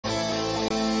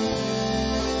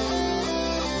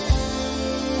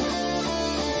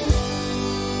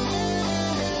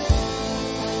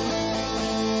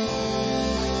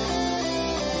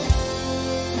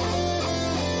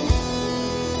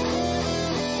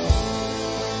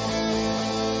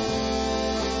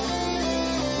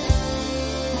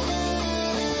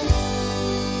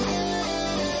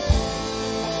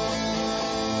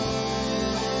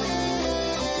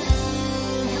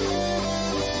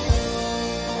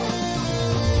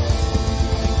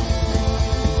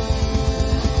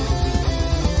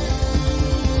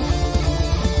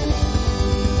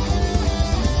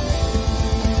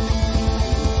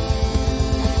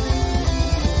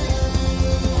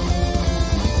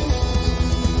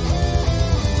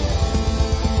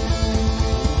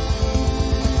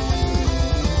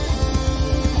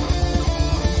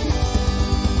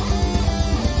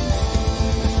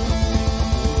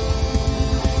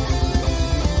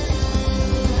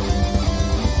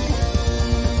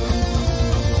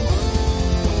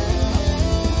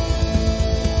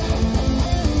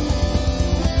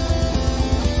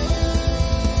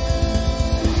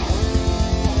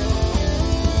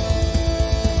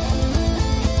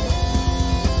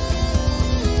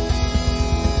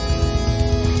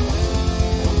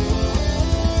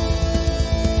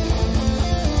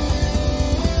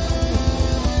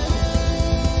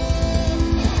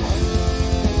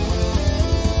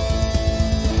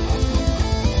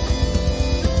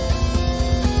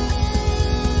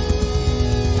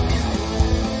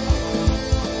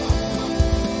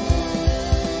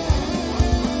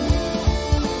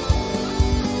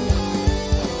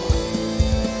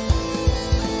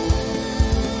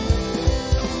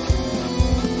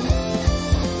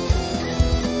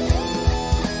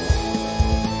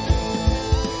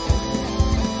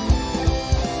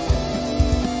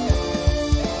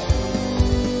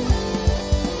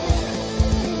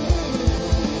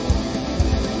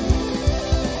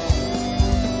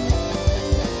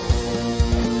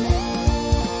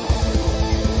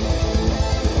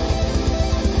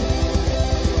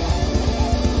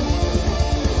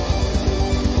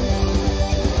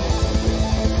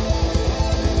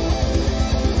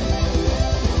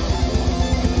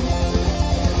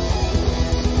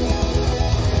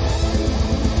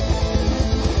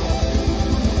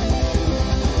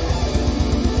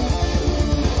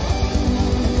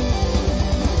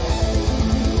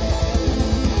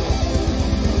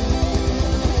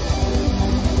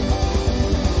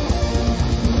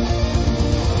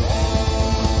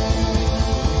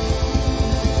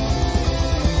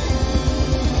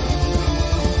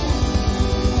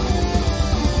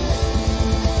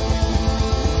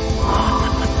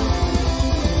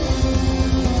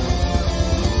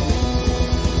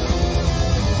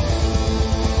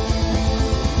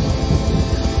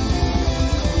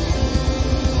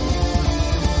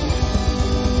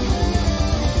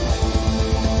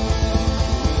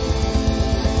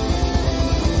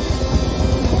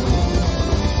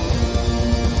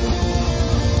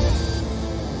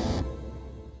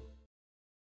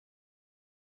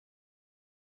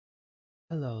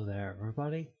Hello there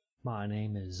everybody, my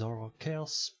name is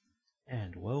Zalrok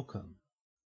and welcome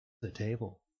to the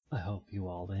table. I hope you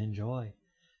all enjoy.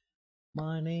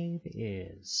 My name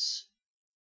is...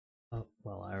 Oh,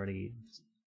 well, I already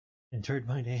entered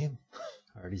my name,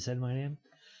 I already said my name,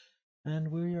 and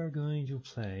we are going to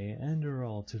play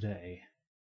Enderal today.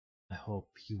 I hope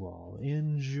you all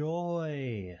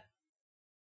enjoy!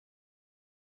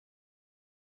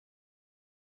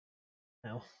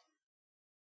 Now,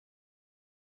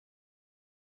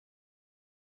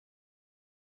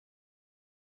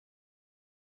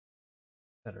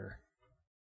 better.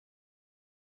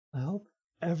 I hope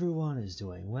everyone is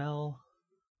doing well.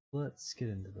 Let's get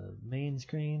into the main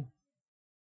screen.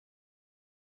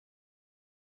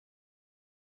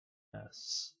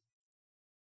 Yes.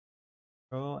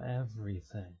 Throw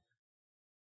everything.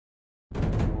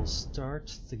 We'll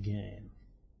start the game.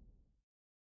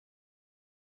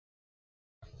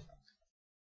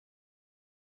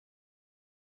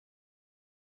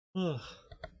 Ugh.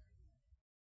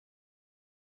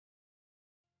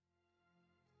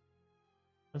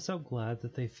 I'm so glad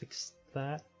that they fixed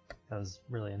that. That was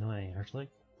really annoying, actually.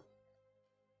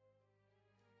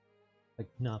 Like,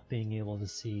 not being able to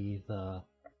see the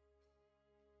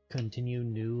continue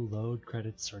new load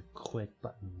credits or quit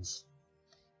buttons.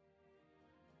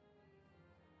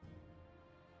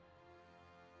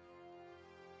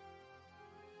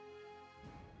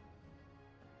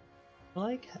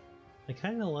 I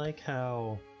kind of like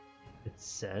how it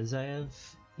says I have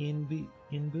in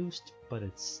boost, but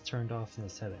it's turned off in the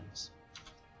settings.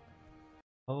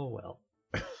 Oh well.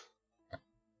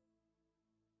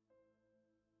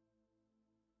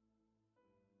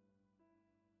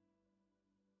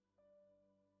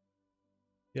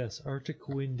 Yes, Arctic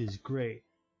Wind is great.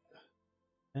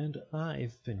 And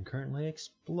I've been currently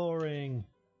exploring.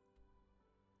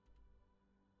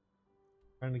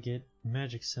 Trying to get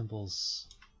magic symbols.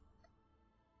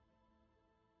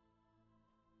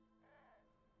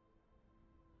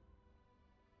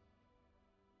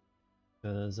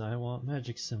 Because I want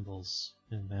magic symbols,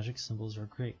 and magic symbols are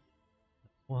great.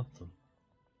 I want them.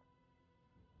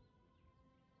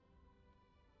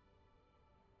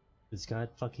 It's god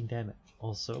fucking damn it.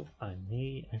 Also, I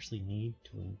may actually need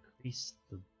to increase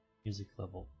the music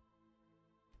level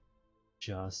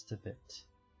just a bit.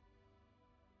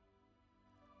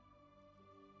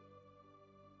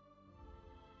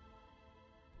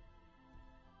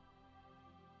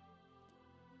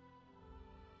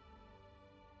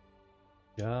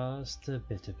 Just a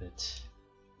bit of it.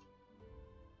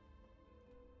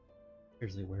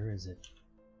 Seriously, where is it?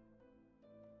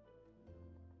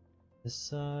 This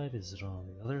side? Is it on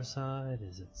the other side?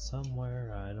 Is it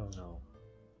somewhere? I don't know.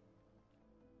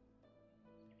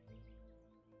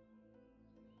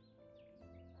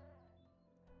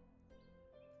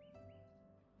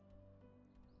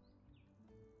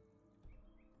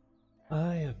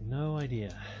 I have no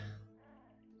idea.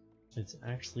 It's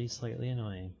actually slightly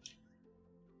annoying.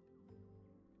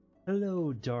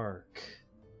 Hello, Dark.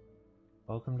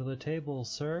 Welcome to the table,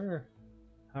 sir.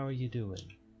 How are you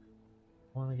doing?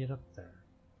 I want to get up there.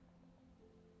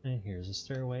 And here's a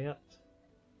stairway up.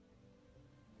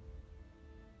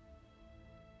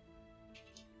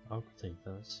 I'll take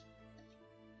those.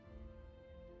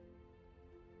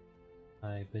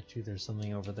 I bet you there's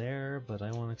something over there, but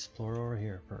I want to explore over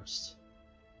here first.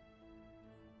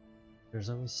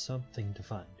 There's always something to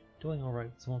find. Doing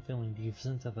alright, someone feeling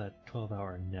decent of that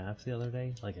 12-hour nap the other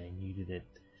day, like I needed it.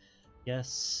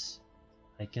 Yes,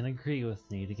 I can agree with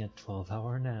needing a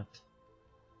 12-hour nap.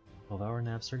 12-hour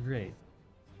naps are great.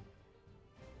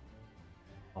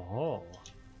 Oh.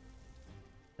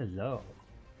 Hello.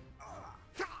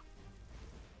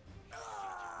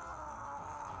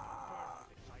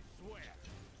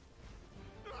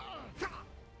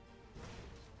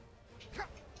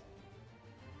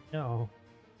 No.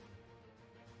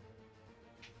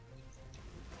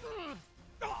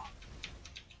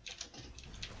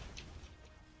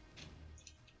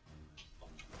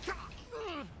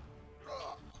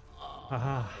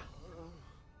 Haha.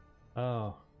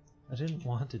 Oh, I didn't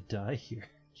want to die here.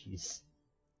 Jeez.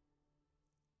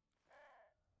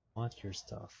 Want your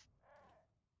stuff.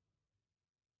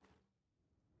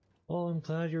 Well, I'm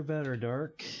glad you're better,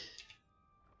 Dark.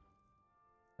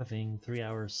 Having 3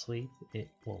 hours sleep,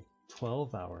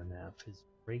 12-hour nap is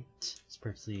great,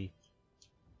 especially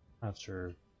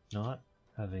after not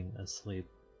having a sleep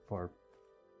for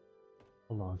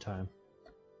a long time.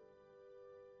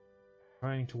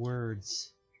 Trying to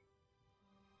words.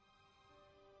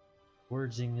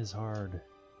 Wordsing is hard.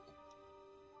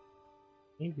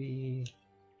 Maybe...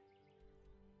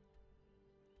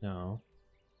 No.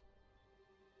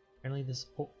 Apparently this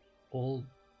old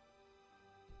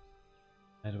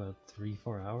had about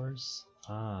 3-4 hours.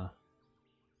 Ah.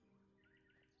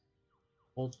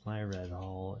 Old My Red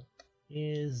Hall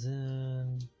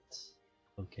isn't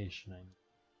location I need.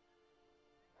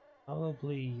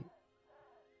 Probably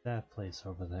that place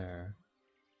over there.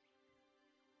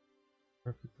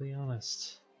 Perfectly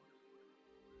honest.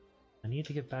 I need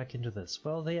to get back into this.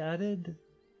 Well, they added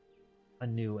a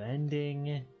new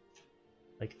ending.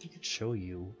 Like, I could show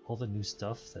you all the new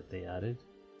stuff that they added.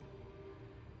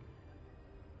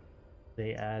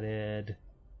 They added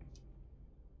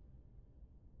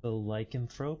the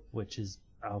lycanthrope, which is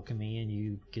alchemy and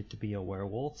you get to be a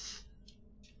werewolf.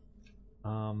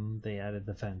 They added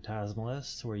the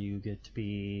phantasmalist, where you get to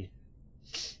be...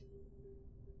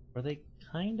 where they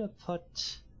kind of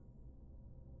put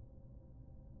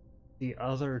the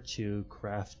other two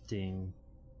crafting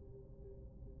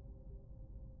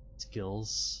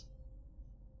skills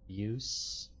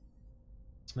use,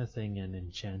 smithing and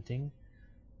enchanting.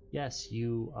 Yes,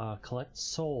 you collect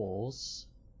souls,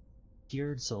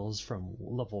 tiered souls from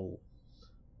level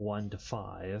 1 to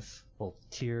 5, well,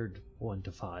 tiered 1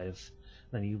 to 5,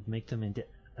 then you make them into,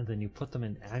 and then you put them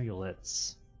in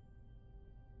amulets,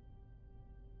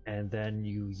 and then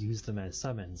you use them as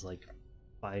summons, like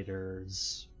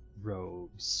fighters,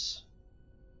 rogues,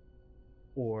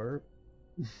 or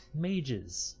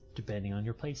mages, depending on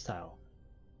your playstyle.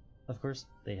 Of course,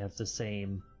 they have the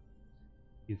same,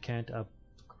 you can't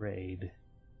upgrade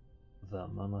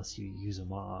them unless you use a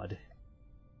mod,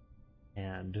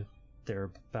 and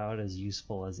they're about as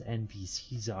useful as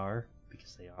NPCs are,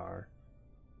 because they are.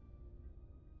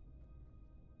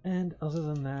 And other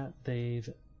than that, they've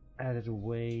added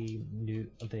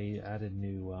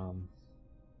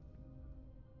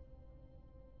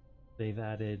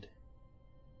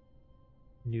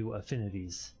new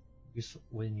affinities useful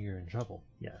when you're in trouble.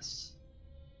 Yes,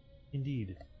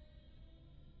 indeed.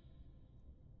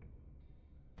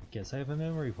 I guess I have a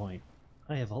memory point.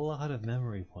 I have a lot of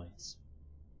memory points.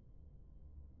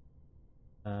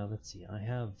 Let's see, I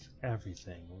have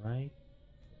everything, right?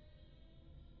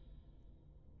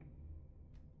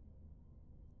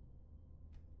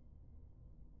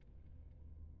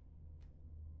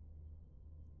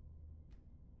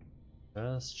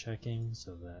 Just checking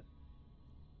so that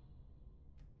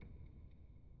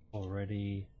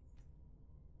already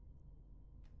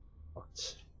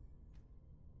booked.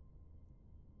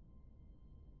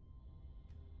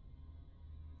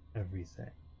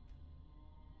 Everything.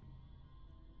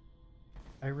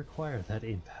 I require that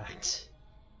impact.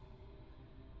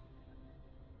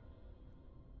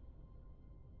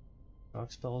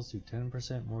 Shock spells do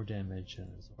 10% more damage and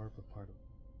absorb a part of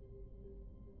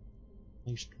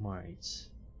Unleashed Might.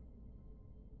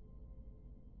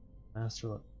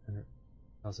 Master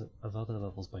of other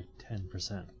levels by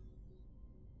 10%.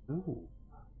 Ooh.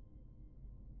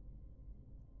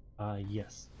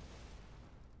 Yes.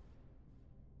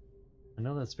 I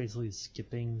know that's basically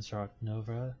skipping Shock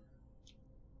Nova.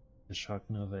 The Shock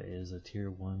Nova is a tier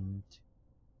 1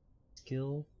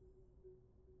 skill.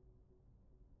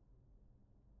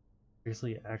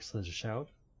 Basically acts as a shout,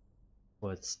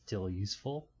 but still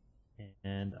useful.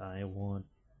 And I want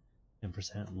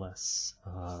 10% less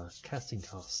casting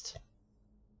cost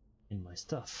in my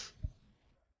stuff.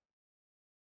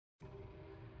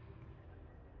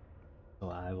 So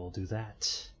I will do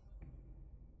that.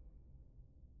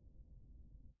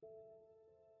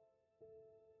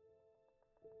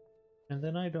 And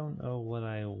then I don't know what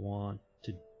I want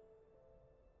to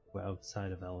do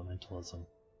outside of elementalism.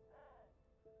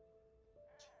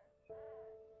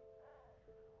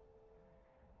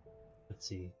 Let's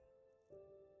see.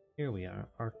 Here we are.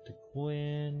 Arctic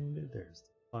Wind. There's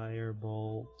the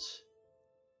Firebolt.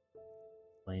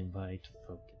 Flame Bite.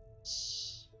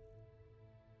 Focus.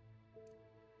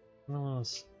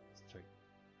 Let's strike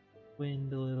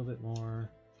wind a little bit more.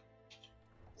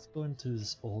 Let's go into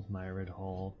this old My Red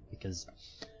Hall because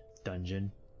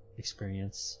dungeon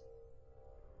experience.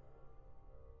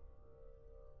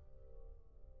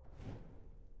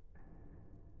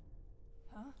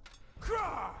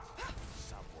 Huh?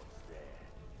 Someone's there.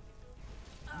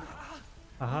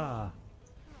 Aha!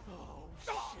 Oh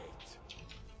shit!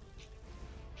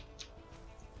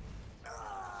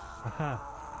 Aha!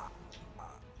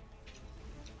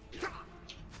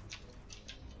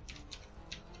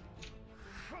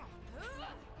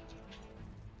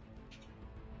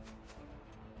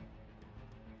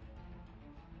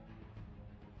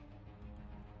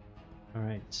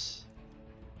 Alright.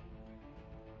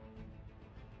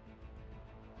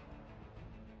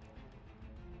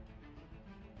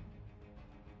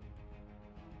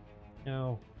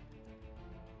 No.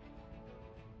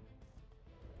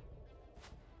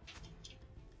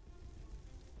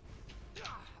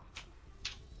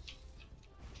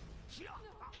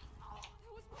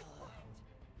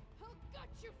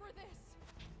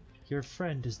 your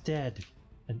friend is dead,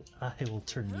 and I will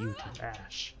turn you to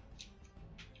ash.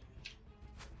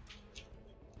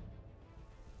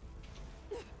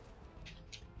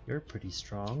 You're pretty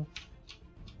strong.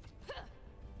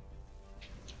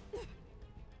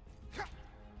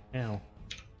 Ow.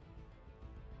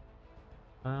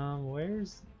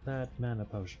 Where's that mana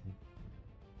potion?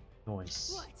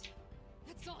 Nice. What?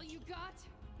 That's all you got?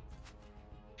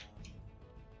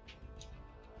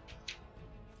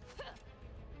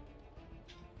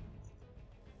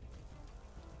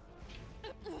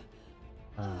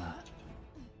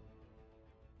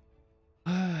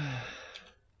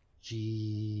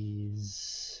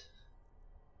 Jeez.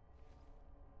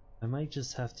 I might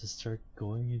just have to start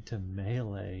going into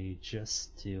melee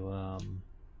just to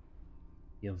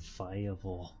be a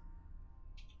viable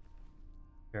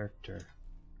character.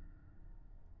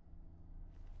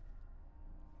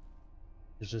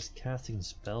 It's just casting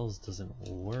spells doesn't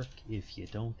work if you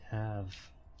don't have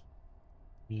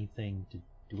anything to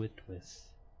do it with.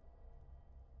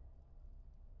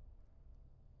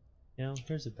 You know,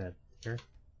 here's a bed here.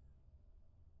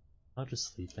 I'll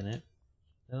just sleep in it.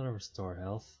 That'll restore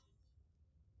health.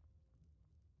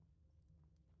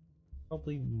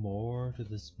 Probably more to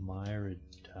this Myrid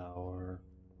Tower.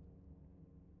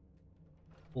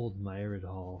 Old Myrid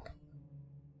Hall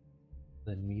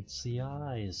than meets the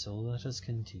eye, so let us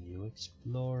continue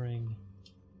exploring.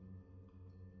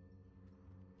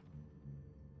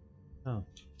 Oh,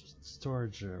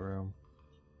 storage room.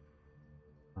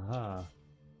 Aha.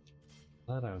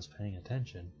 Glad I was paying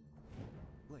attention.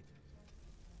 Wait.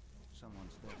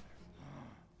 Someone's there.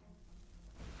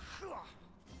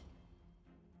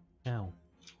 Ow.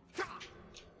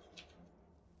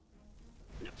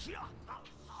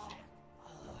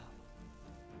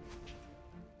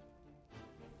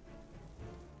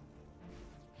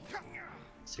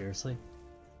 Seriously?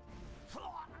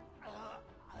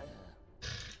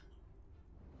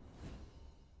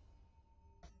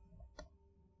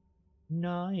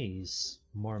 Nice!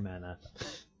 More mana.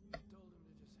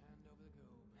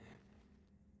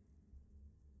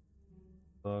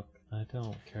 Book. I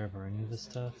don't care for any of this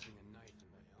stuff.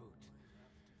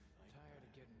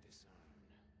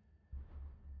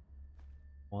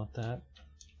 Want that?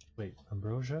 Wait,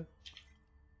 ambrosia?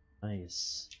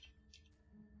 Nice.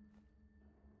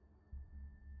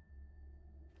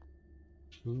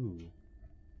 Ooh.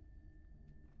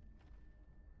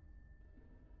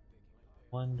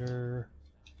 Wonder...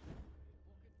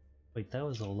 Wait, that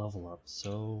was a level up,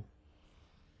 so...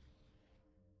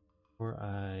 Before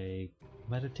I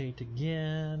meditate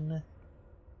again...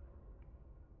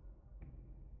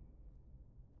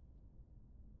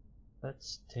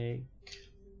 Let's take...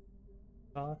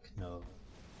 Talk? No.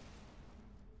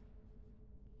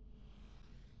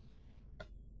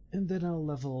 And then I'll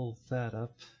level that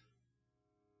up.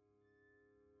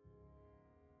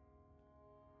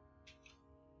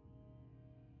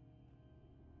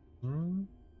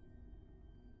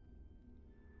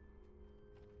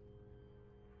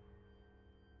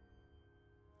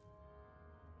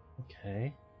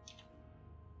 Okay.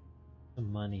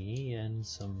 Some money and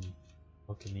some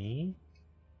alchemy.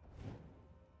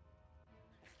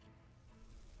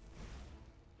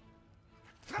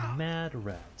 Mad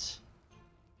rat.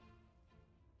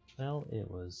 Well, it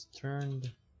was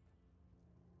turned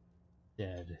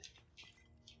dead.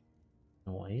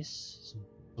 Nice. Some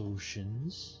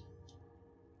potions.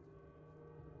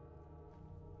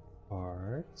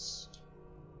 Parts.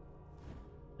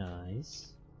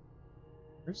 Nice.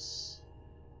 First.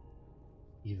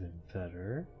 Even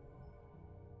better.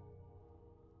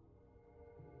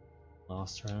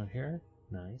 Lost around here.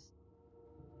 Nice.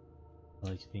 I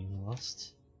like being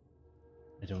lost.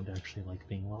 I don't actually like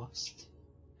being lost.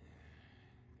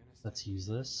 Let's use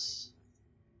this.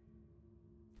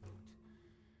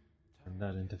 Turn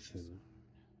that into food.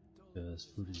 Because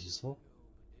food is useful.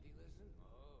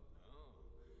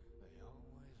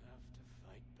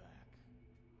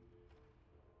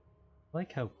 I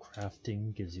like how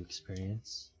crafting gives you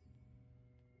experience.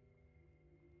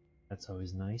 That's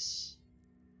always nice.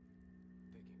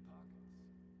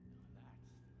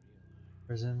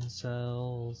 Prison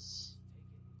cells.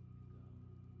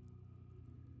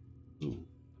 Ooh,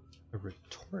 a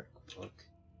rhetoric book.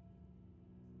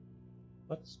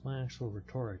 What's my actual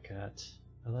rhetoric at?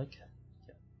 I like it.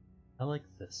 Yeah, I like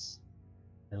this.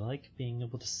 I like being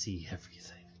able to see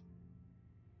everything.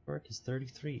 Rhetoric is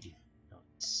 33.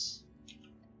 Nice.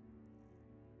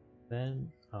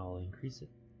 Then I'll increase it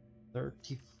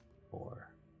 34.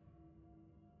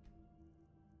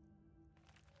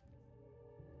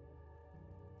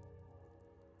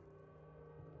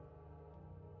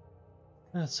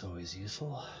 That's always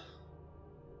useful.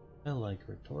 I like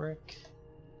rhetoric.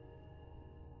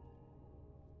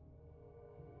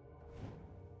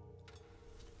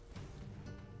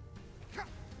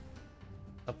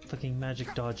 Stop fucking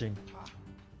magic dodging.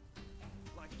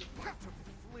 Like the fight took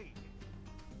a flee.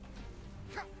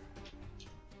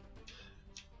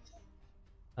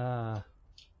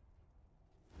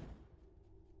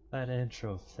 That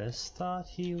intro fist thought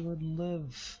he would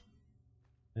live.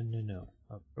 No,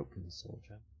 a broken soul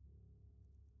gem.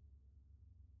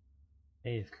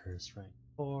 8th curse rank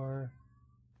 4.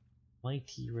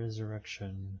 Mighty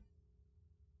resurrection.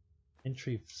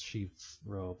 Entry sheath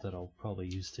robe that I'll probably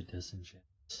use to disenchant.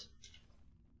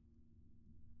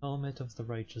 Helmet of the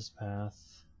righteous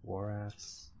path. War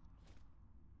axe.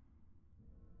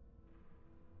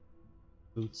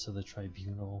 Boots of the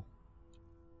tribunal.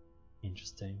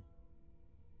 Interesting.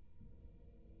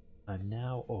 I'm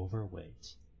now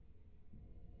overweight.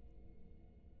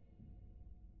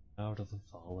 Out of the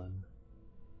fallen.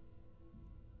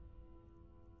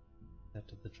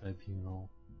 Set of the tribunal.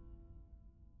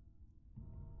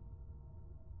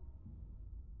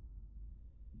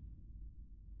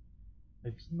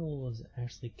 Tribunal is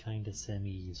actually kinda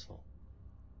semi-useful.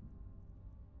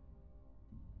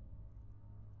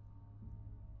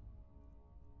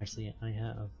 Actually, I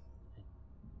have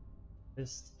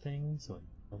this thing, so I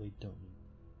probably don't need.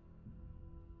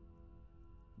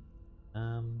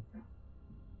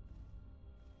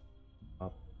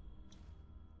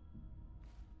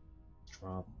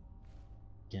 Drop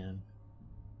again.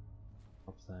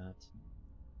 Drop that.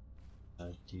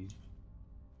 Do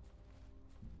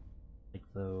like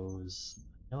those.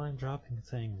 I know I'm dropping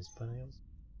things, but I also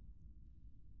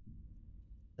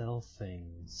sell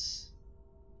things.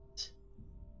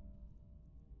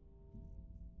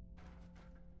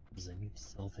 Because I need to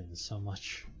sell things so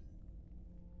much.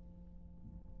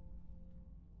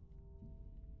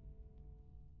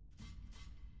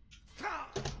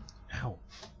 Ow!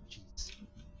 Jeez.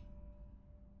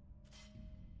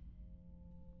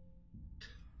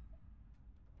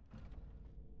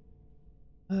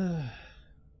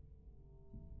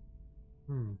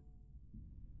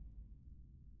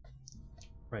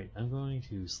 Right, I'm going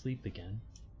to sleep again.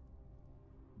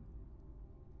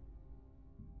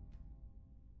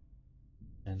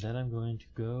 And then I'm going to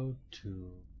go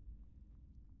to...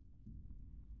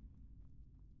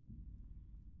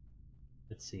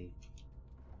 Let's see.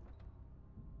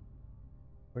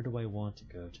 Where do I want to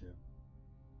go to?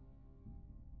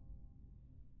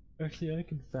 Actually, I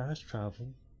can fast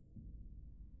travel.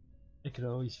 I could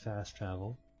always fast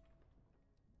travel.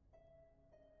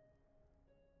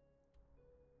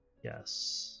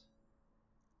 Yes.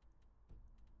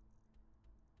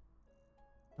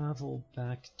 Travel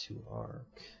back to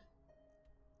Ark.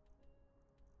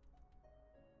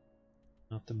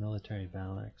 Not the military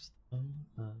barracks.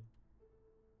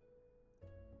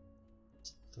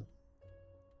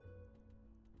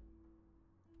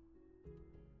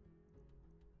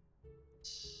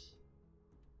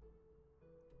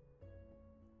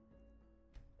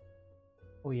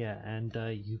 Oh yeah, and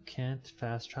you can't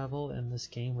fast travel in this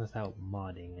game without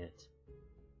modding it.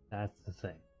 That's the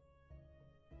thing.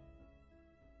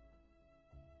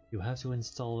 You have to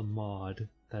install a mod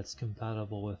that's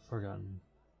compatible with Forgotten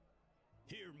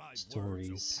Hear my Stories.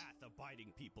 words, O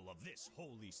path-abiding people of this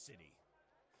holy city.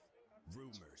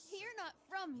 Rumors. You're not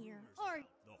from here, are you?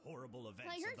 The horrible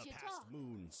events I heard of the you past talk.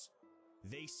 moons.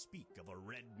 They speak of a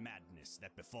red madness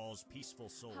that befalls peaceful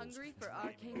souls. Hungry for driving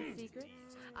arcane wicked secrets?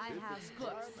 deeds. I have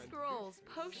books, scrolls,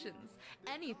 potions,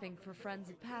 anything for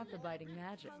friends of path-abiding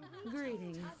magic.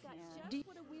 Greetings.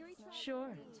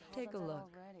 Sure, take a look.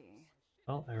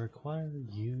 Well, I require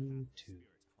you to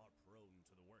Are prone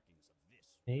to the workings of this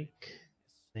make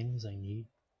things I need.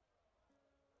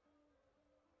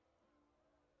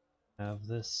 Have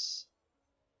this.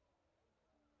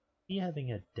 Me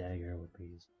having a dagger would be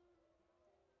useful.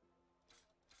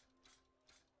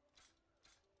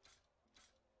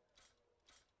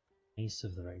 Ace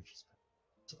of the Righteous Path.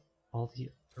 So all the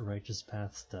Righteous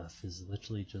Path stuff is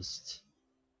literally just...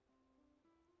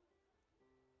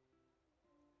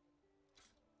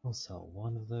 I'll sell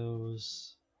one of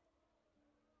those.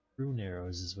 Rune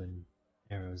arrows is when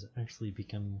arrows actually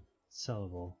become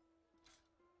sellable.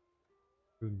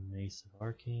 Rune Mace of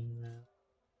Arcane Wrath.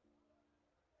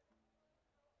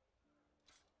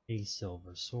 A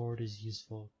silver sword is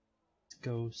useful.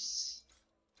 Ghosts.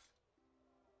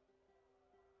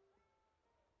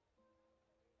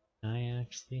 I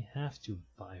actually have to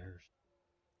buy her.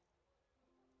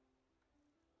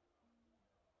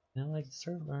 Now I can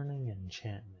start learning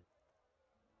enchantment.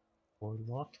 Or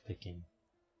lockpicking.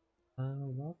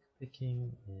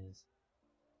 Lockpicking is...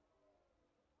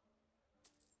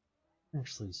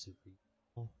 Actually super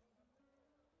useful.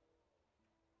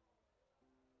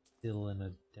 Still an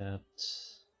adept.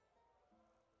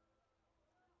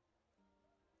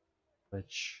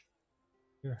 Which,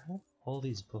 here, have all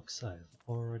these books I've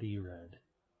already read.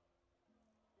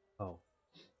 Oh,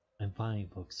 I'm buying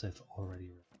books I've already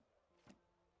read.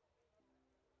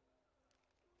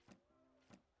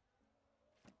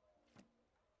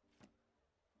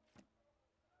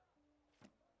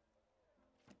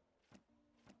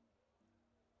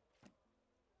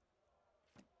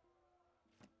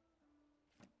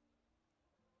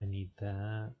 I need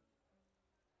that.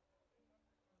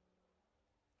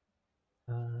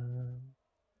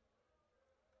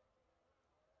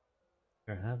 Here,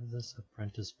 I have this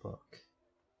apprentice book.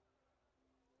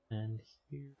 And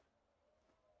here.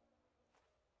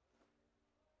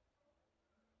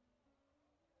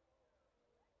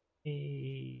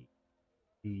 I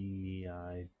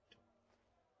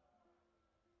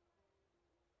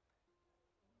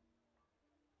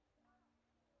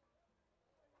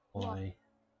boy.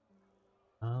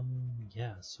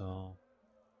 Yeah, so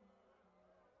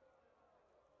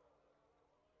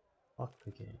fuck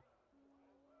the game.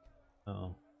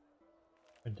 Oh,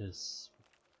 apprentice.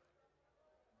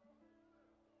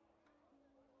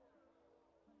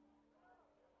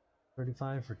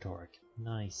 35 for Torque.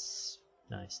 Nice.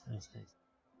 Nice.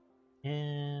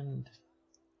 And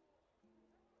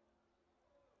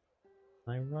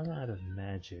when I run out of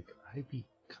magic, I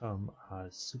become a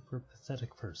super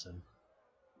pathetic person.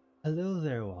 Hello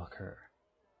there, Walker.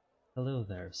 Hello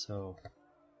there. So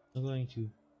I'm going to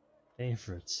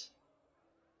favorite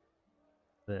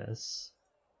this.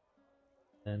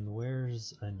 And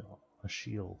where's a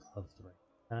shield of the right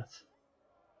path?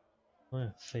 I'm going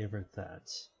to favorite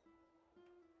that.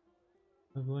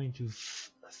 I'm going to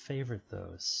favorite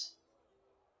those.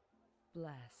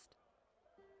 Blessed.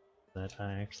 That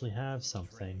I actually have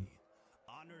something.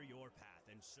 Honor your path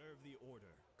and serve the order.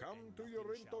 Come and to nothing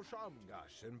Yorinto shall harm you.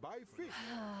 Shamgash and buy fish.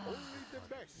 Only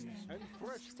the best and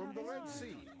fresh from the Red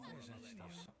Sea.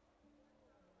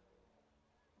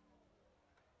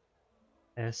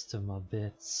 Estima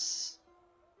bits.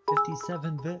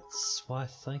 57 bits. Why,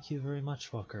 thank you very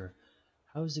much, Walker.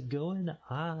 How's it going?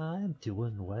 I'm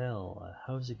doing well.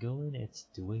 How's it going? It's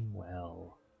doing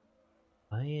well.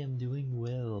 I am doing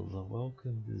well.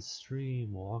 Welcome to the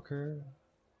stream, Walker.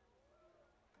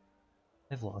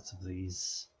 I have lots of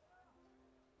these.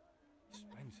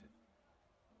 Expensive.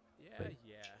 But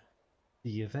Yeah.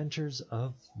 the adventures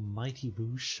of Mighty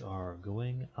Boosh are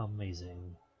going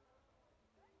amazing.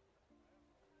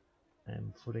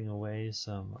 I'm putting away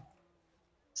some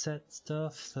set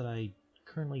stuff that I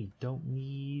currently don't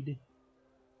need,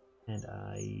 and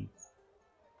I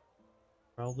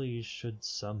probably should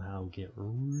somehow get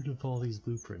rid of all these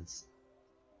blueprints.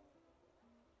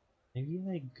 Maybe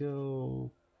I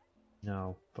go...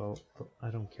 No, but I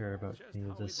don't care about any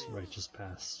of this righteous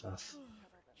path stuff.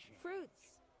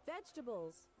 Fruits,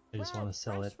 vegetables, I just want to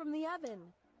sell fresh it. from the oven.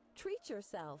 Treat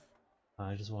yourself.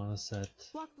 I just want to set...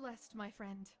 Walk blessed, my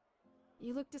friend.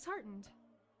 You look disheartened,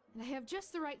 and I have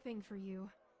just the right thing for you.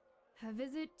 A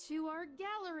visit to our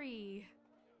gallery.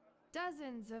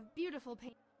 Dozens of beautiful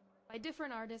paintings by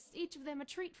different artists, each of them a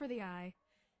treat for the eye.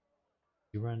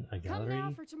 You run a Come gallery?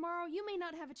 now, for tomorrow you may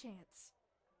not have a chance.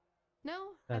 No?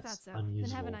 That's I thought so. unusual.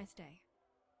 Then have a nice day.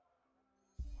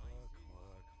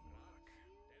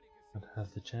 Not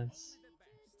have the chance?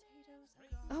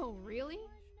 Oh, really?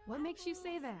 What makes you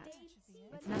say that?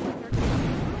 It's not like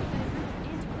our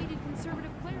antiquated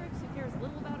conservative clerics who cares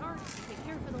little about art and take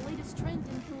care for the latest trend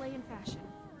in Chilean fashion.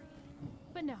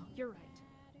 But no, you're right.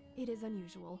 It is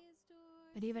unusual.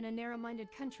 But even a narrow-minded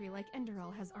country like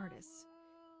Enderal has artists.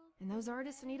 And those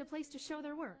artists need a place to show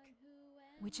their work.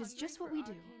 Which is just what we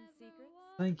do.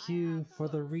 Thank you for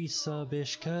the resub,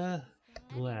 Ishka.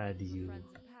 Glad you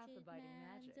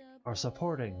are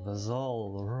supporting the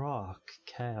Zalrok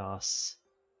chaos.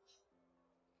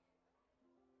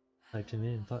 Typed him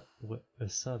in, but with a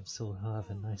sub, so he'll have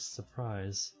a nice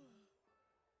surprise.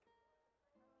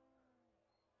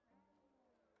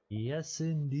 Yes,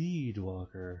 indeed,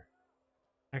 Walker.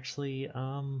 Actually,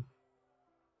 I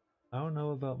don't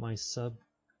know about my sub.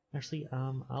 Actually,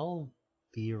 I'll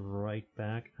be right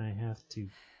back. I have to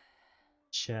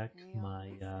check my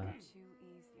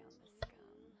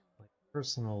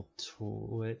personal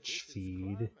Twitch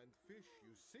feed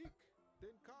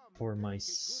for my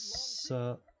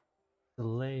sub.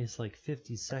 Delay is like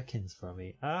 50 seconds for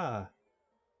me. Ah!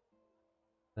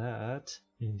 That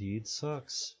indeed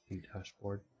sucks. View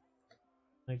dashboard.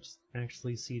 Can I just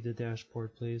actually see the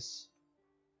dashboard, please?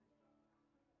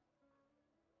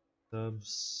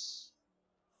 Subs.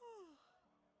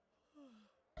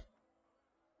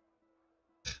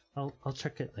 I'll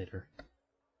check it later.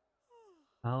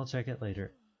 I'll check it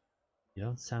later. You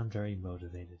don't sound very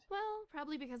motivated. Well,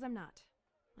 probably because I'm not.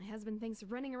 My husband thinks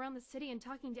running around the city and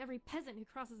talking to every peasant who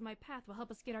crosses my path will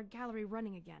help us get our gallery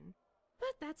running again. But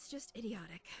that's just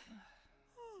idiotic.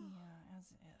 Yeah, as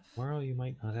if. Tomorrow you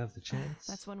might not have the chance.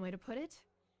 That's one way to put it.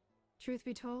 Truth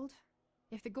be told,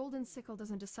 if the Golden Sickle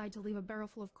doesn't decide to leave a barrel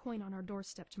full of coin on our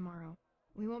doorstep tomorrow,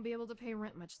 we won't be able to pay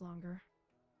rent much longer.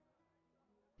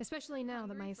 Especially now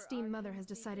that my esteemed mother has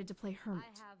decided to play hermit.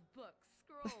 I have books,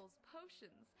 scrolls,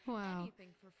 potions, Wow. anything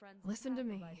for friends Listen to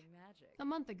me. path-abiding magic. A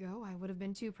month ago, I would have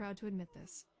been too proud to admit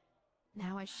this.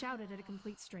 Now I shout it at a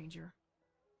complete stranger.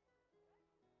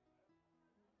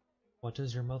 What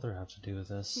does your mother have to do with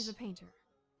this? She's a painter.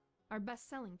 Our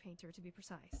best-selling painter, to be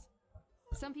precise.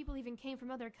 Some people even came from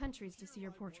other countries to see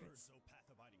her portraits.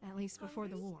 At least before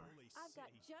the war. I've got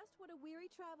just what a weary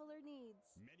traveler needs.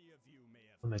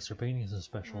 What makes her paintings so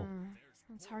special?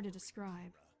 It's hard to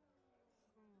describe.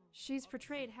 She's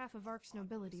portrayed half of Ark's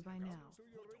nobility by now.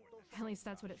 At least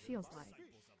that's what it feels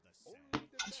like.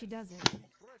 And she does it.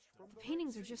 The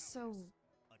paintings are just so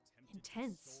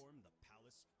intense.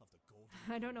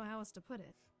 I don't know how else to put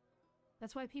it.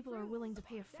 That's why people are willing to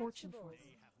pay a fortune for it.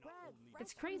 Bread,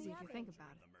 It's fresh from crazy the if you oven. think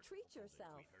about it. Treat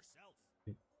yourself.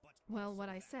 Well, what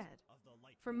I said.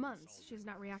 For months, she's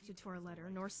not reacted to our letter,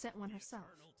 nor sent one herself.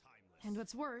 And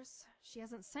what's worse, she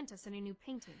hasn't sent us any new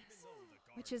paintings.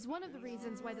 Which is one of the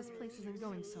reasons why this place isn't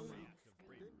going so well.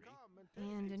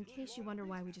 And in case you wonder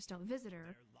why we just don't visit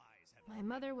her, my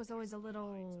mother was always a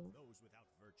little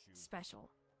special.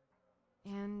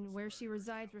 And where she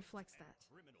resides reflects that.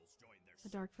 The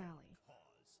Dark Valley.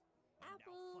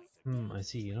 Apples. I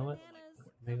see. You know what?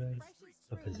 Bananas, Maybe the I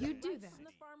freshest a fruit visit. You do right that. From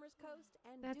the farmer's coast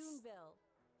and That's-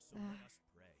 Doonville.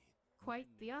 Quite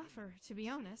the offer, to be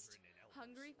honest.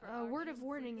 Hungry for A word of arcane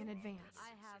warning in secrets? advance. I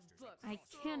have books, I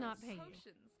scrolls, cannot pay you.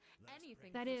 potions,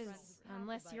 anything That for is, friends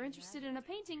unless you're path-abiding interested in a magic.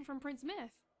 painting from Prince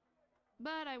Myth.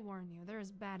 But I warn you, they're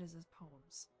as bad as his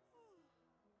poems.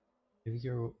 Maybe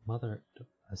your mother,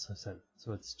 as I said,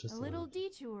 so it's just A little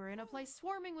detour in a place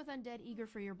swarming with undead eager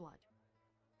for your blood.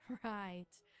 Right.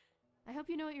 I hope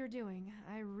you know what you're doing.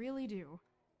 I really do.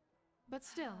 But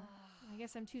still, I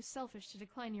guess I'm too selfish to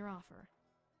decline your offer.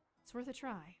 It's worth a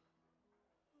try.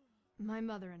 My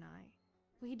mother and I,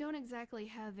 we don't exactly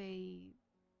have a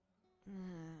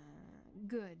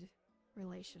good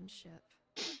relationship.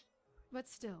 But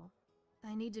still,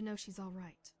 I need to know she's all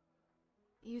right.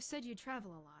 You said you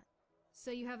travel a lot,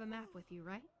 so you have a map with you,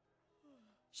 right?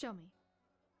 Show me.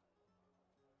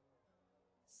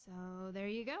 So there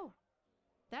you go.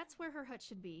 That's where her hut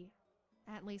should be,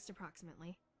 at least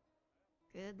approximately.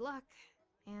 Good luck,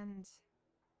 and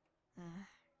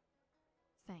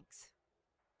thanks.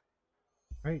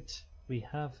 Right, we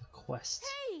have a quest.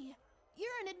 Hey! You're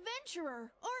an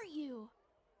adventurer, aren't you?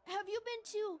 Have you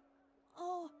been to...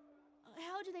 Oh,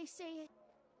 how do they say it?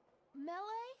 Melee?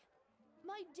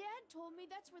 My dad told me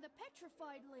that's where the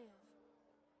petrified live.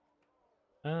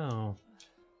 Oh, As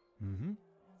if.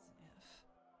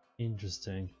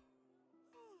 interesting.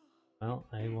 Well,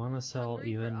 I want to sell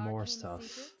Hungry even for more arcane stuff.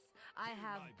 secrets? I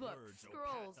have books,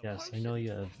 scrolls, Yes, I know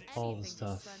you have potions, all the anything for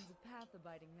stuff. friends of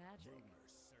path-abiding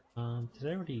magic. Did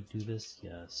I already do this?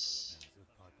 Yes.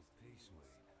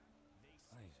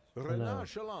 Hello. Rena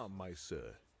Shalom, my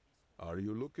sir. Are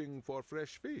you looking for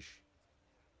fresh fish?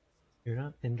 You're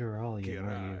not Enderal yet, are you?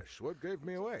 Kirash, what gave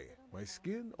me away? My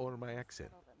skin or my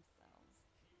accent?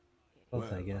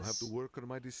 Both, Well, I guess. I'll have to work on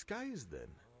my disguise then.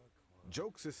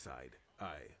 Jokes aside,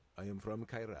 I am from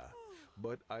Kaira,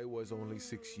 but I was only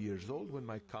 6 years old when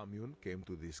my commune came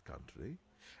to this country,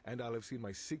 and I'll have seen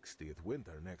my 60th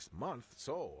winter next month,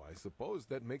 so I suppose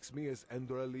that makes me as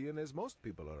Enderalian as most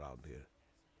people around here.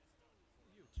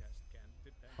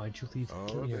 Why'd you leave Oh,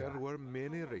 Gilead? there were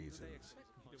many reasons.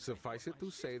 Suffice it to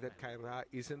say that Kaira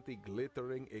isn't the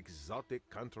glittering, exotic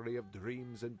country of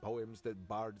dreams and poems that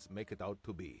bards make it out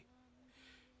to be.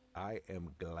 I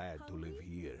am glad to live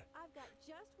here. I've got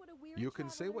just what a weary You can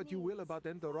say traveler what you will needs. about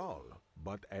Enderal,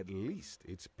 but at least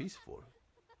it's peaceful.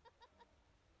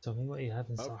 Tell me what you have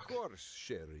in Of stock. course,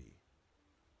 Sherry.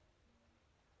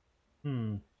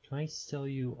 Can I sell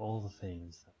you all the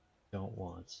things that I don't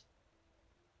want?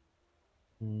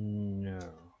 No.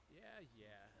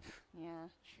 Yeah.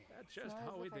 That's just Smells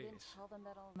how if it I didn't is. tell them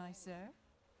that all. My sir?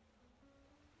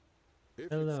 If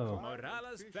it's Hello. time to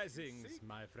Moralas fish you blessings, seek,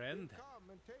 my friend. come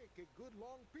and take a good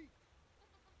long peek.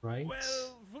 Right?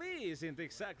 Well, flee isn't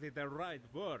exactly the right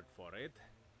word for it.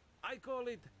 I call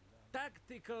it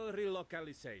tactical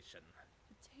relocalization.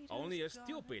 Only a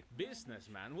stupid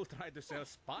businessman will try to sell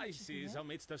spices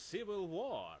amidst a civil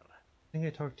war. I think I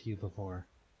talked to you before.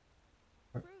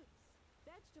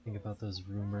 think about those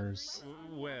rumors.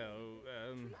 Well,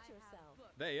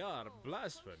 they are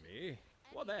blasphemy.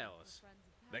 What else?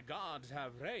 The gods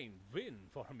have reigned win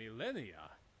for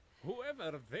millennia.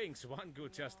 Whoever thinks one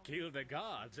could just kill the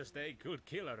gods as they could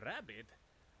kill a rabbit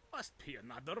must be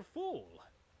another fool.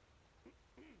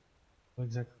 What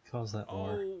exactly caused that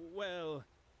war? Oh, well,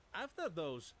 after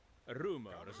those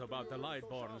rumors about the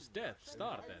Lightborn's death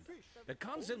started, the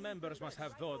council members must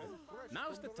have thought,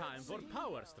 now's the time for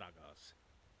power struggles.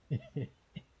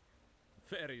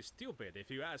 Very stupid if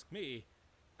you ask me,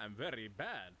 and very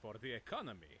bad for the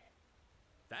economy.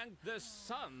 Thank the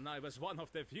sun I was one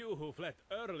of the few who fled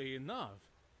early enough.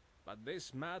 But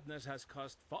this madness has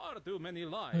cost far too many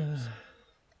lives.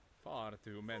 Far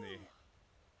too many.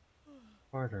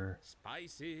 Harder.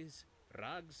 Spices,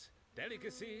 rugs,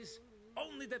 delicacies,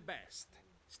 only the best.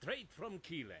 Straight from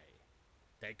Kile.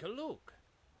 Take a look.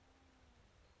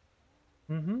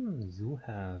 You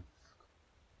have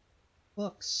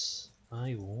books.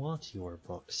 I want your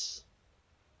books.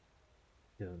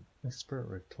 Expert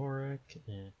rhetoric,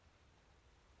 and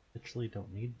literally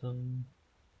don't need them.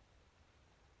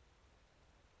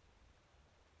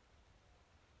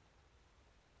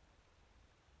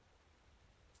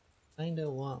 Kinda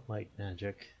want light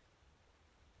magic.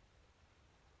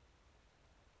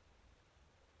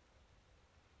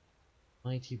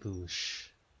 Mighty Boosh.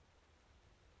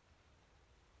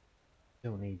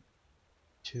 Don't need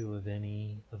 2 of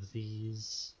any of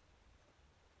these.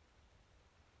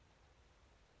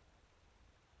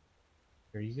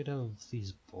 Here, you could have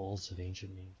these bowls of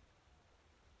ancient names.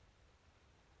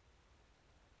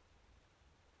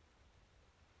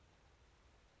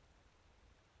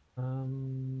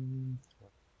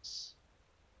 What else?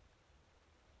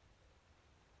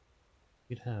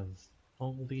 You'd have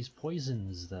all these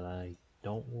poisons that I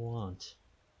don't want.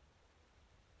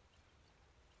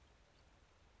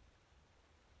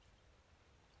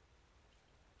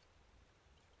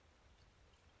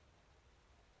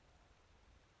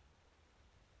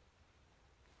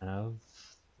 Have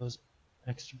those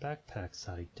extra backpacks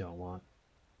I don't want.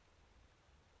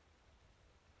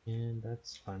 And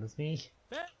that's fine with me,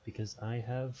 because I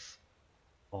have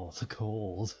all the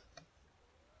gold.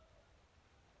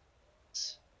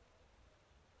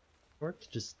 Work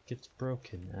just gets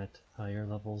broken at higher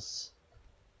levels.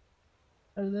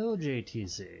 Hello,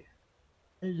 JTC.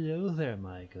 Hello there,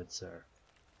 my good sir.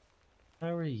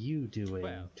 How are you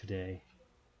doing today?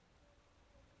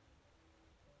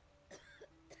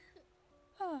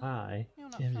 I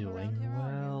am doing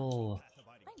well.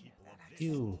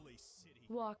 You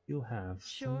have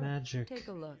some magic. Take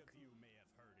a look.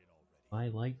 I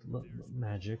like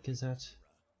magic, is that?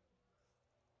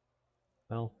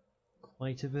 Well,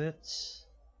 quite a bit.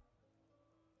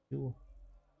 You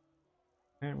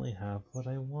apparently have what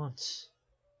I want.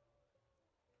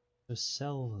 So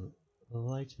sell the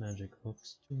light magic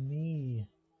books to me.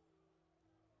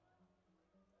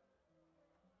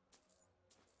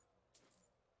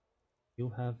 You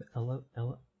have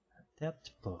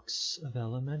adept books of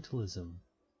elementalism.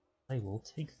 I will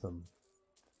take them.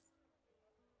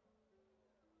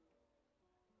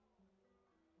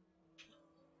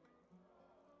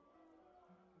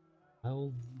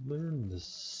 I'll learn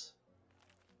this.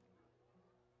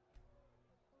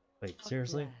 Wait,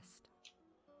 seriously?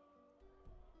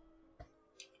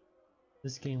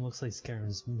 This game looks like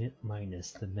Skyrim's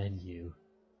minus the menu.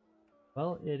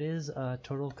 Well, it is a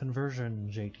total conversion,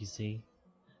 JTC.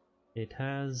 It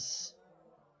has...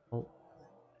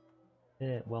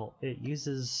 Well, it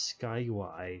uses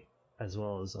SkyUI as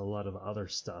well as a lot of other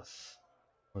stuff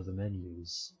for the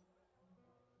menus.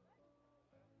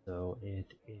 So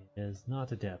it is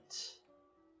not adept.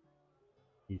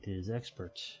 It is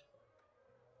expert.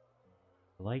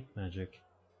 Light magic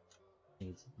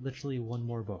needs literally one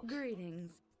more book.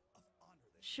 Greetings.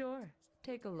 Sure,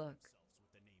 take a look.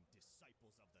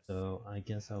 So I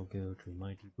guess I'll go to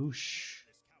Mighty Boosh.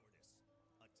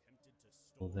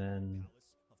 Well then,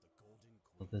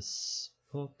 this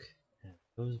book and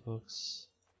those books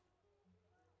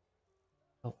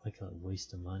felt like a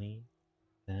waste of money.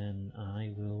 Then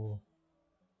I will.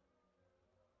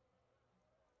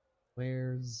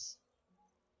 Where's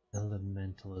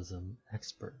Elementalism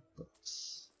expert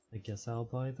books? I guess I'll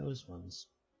buy those ones.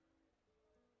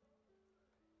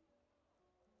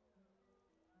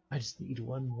 I just need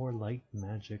one more light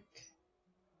magic.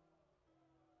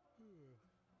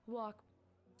 Walk.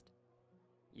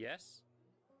 Yes?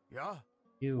 Yeah?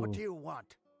 You. What do you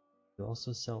want? You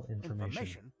also sell information.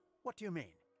 Information? What do you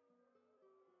mean?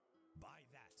 By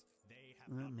that, they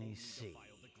have Let me see.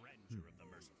 of the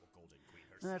merciful Golden Queen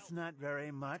herself. That's not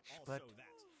very much, Also but that,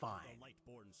 fine. the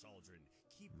Lightborn Saldron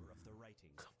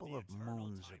A couple of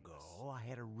moons ago, I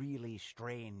had a really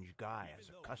strange guy as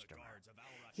a customer.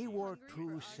 He wore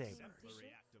true sabers,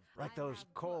 like those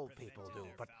coal people do,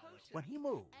 but when he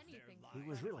moved, he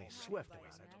was really swift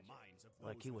about it,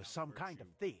 like he was some kind of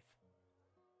thief.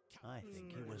 I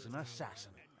think he was an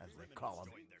assassin, as they call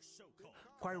them.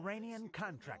 Quiranian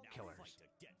contract killers.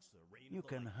 You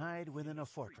can hide within a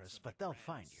fortress, but they'll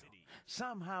find you.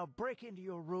 Somehow break into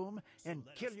your room and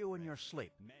kill you in your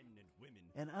sleep.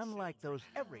 And unlike those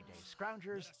everyday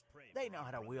scroungers, they know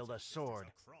how to wield a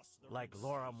sword, like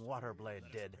Loram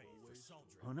Waterblade did.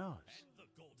 Who knows?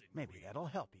 Maybe that'll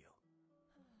help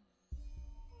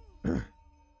you.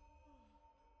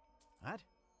 What?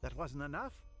 That wasn't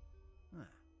enough? Huh.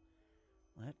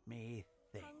 Let me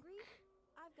think. Hungry?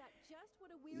 I've got just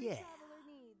what a weary traveler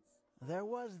needs. There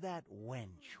was that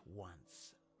wench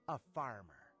once, a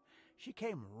farmer. She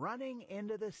came running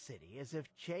into the city as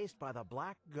if chased by the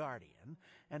Black Guardian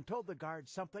and told the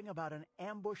guards something about an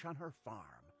ambush on her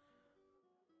farm.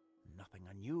 Nothing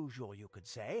unusual, you could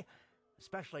say,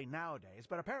 especially nowadays,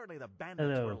 but apparently the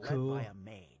bandits were led by a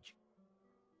mage.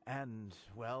 And,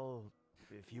 well,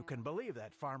 if you can believe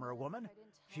that farmer woman,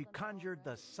 she conjured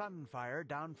the sunfire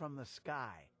down from the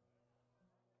sky.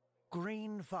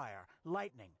 Green fire,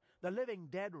 lightning, the living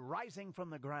dead rising from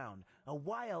the ground, a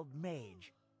wild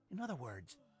mage. In other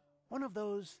words, one of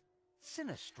those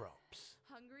sinistropes.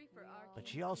 But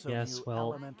she also knew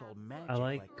elemental magic. I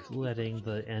like letting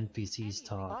the NPCs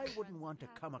talk. I wouldn't want to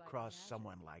come across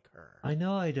someone like her. I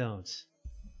know I don't.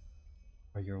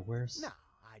 Are you worse? No,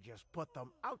 I just put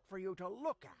them out for you to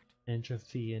look at.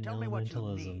 Entropy and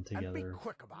elementalism together. And be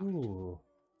quick about Ooh.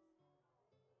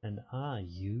 And I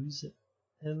use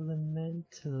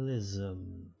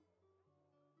elementalism.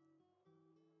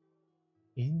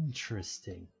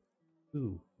 Interesting.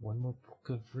 Ooh, one more book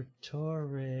of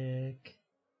rhetoric.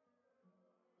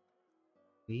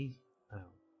 I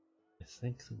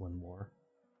think one more.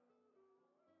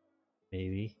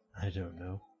 Maybe. I don't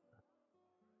know.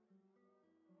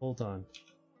 Hold on.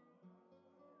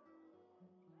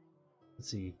 Let's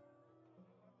see.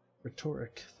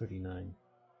 Rhetoric 39.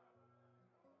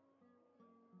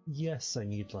 Yes, I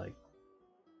need like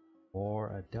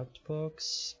more adept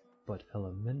books, but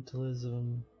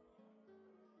elementalism.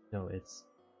 No, it's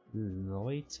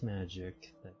light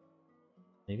magic.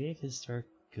 Maybe I could start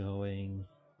going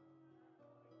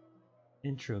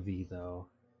intro-V though.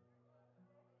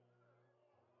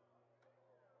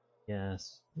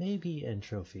 Yes, maybe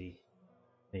entropy.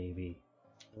 Maybe.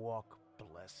 Walk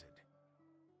blessed.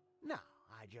 No,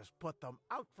 I just put them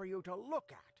out for you to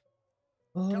look at.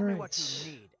 All Tell right. me what you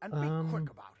need and be quick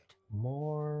about it.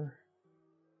 More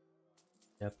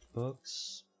depth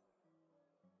books.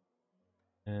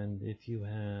 And if you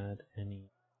had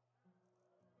any,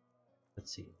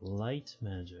 let's see, light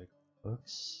magic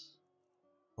books.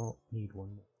 Oh, need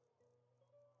one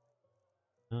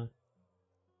more.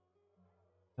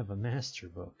 I have a master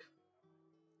book,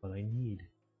 but I need.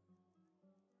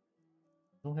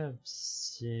 I don't have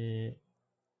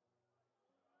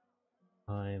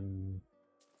I'm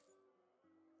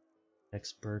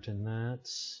expert in that.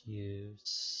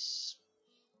 Use.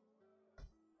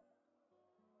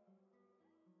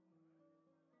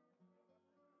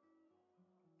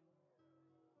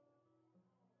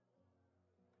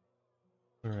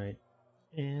 Alright,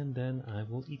 and then I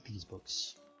will eat these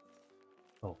books.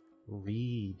 Oh,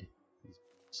 read these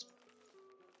books.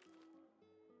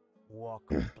 Walk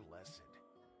blessed.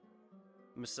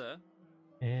 Monsieur?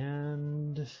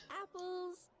 And...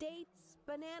 Apples, dates,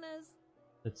 bananas.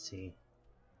 let's see.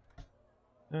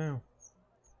 Oh.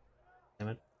 Damn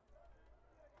it.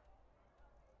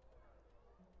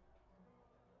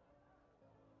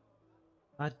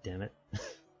 God damn it.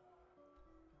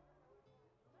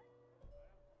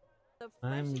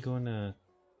 I'm gonna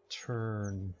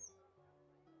turn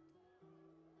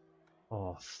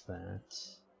off that.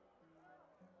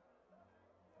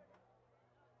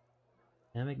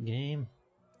 Damn it, game.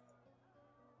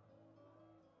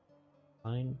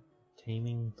 Fine.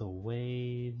 Taming the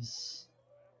waves.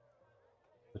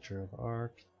 Butcher of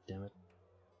Arc. Damn it.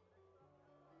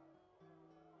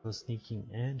 Both sneaking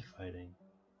and fighting.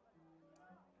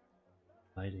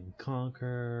 Fight and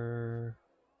conquer.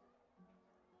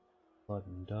 Blood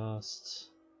and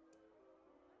dust.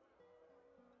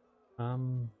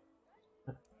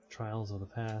 Trials of the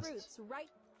past. Fruits, right?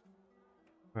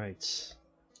 Right.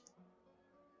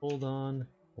 Hold on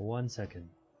 1 second.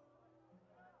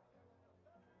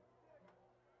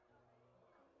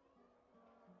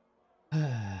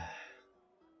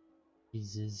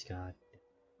 Jesus God.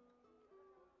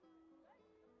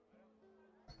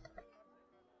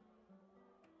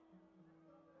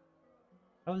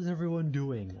 How's everyone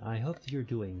doing? I hope you're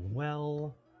doing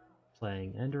well.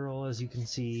 Playing Enderal, as you can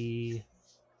see,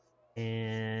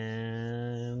 and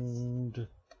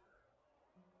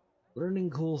learning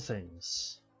cool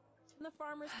things. The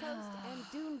Farmer's Post and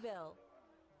Duneville.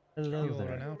 Hello You're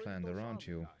there. an outlander, aren't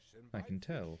you? I can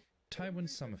tell. Tywin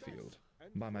Summerfield.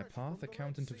 By my path,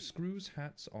 accountant of Screws,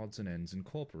 Hats, Odds and Ends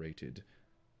Incorporated.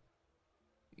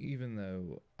 Even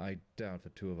though I doubt the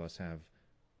two of us have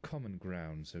common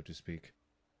ground, so to speak.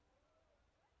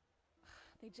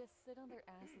 They just sit on their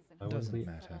asses and Doesn't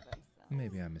matter.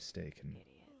 Maybe I'm mistaken.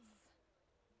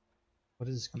 What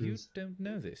is You Screws? don't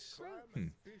know this?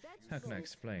 How can I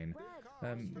explain?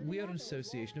 We are an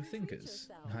association of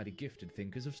thinkers. Highly gifted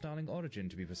thinkers of sterling origin,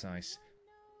 to be precise.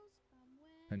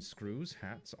 And Screws,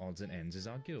 Hats, Odds and Ends is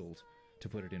our guild, to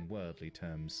put it in worldly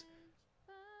terms.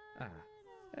 Ah,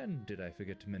 and did I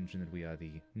forget to mention that we are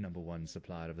the #1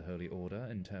 supplier of the Holy Order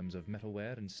in terms of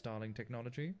metalware and starling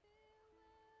technology?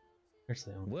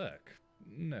 Actually, Work?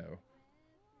 No.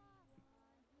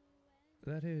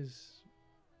 That is...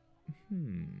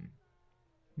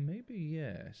 Maybe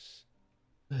yes.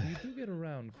 You do get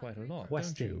around quite a lot, don't you?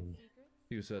 Questing.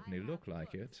 You certainly look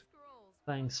like it.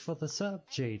 Thanks for the sub,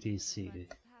 JDC.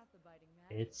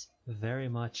 It's very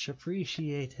much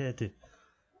appreciated.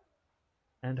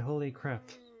 And holy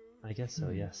crap. I guess so,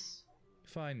 yes.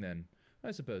 Fine then.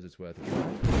 I suppose it's worth a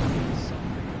try.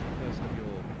 Something a person of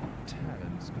your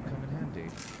talents could come in handy.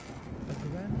 A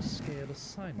grand-scale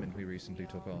assignment we recently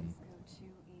took on.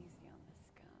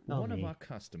 One of our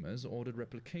customers ordered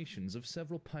replications of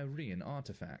several Pyrean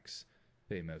artifacts.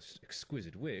 A most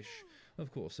exquisite wish,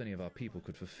 of course any of our people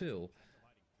could fulfill.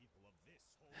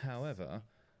 However,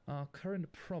 our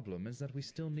current problem is that we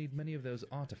still need many of those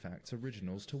artifacts'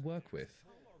 originals to work with.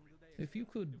 If you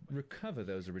could recover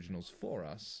those originals for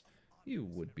us, you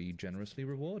would be generously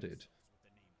rewarded.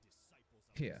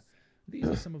 Here, these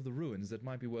are some of the ruins that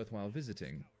might be worthwhile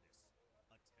visiting.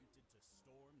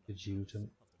 Did you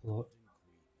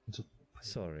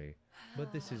Sorry,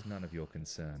 but this is none of your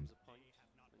concern. Fine,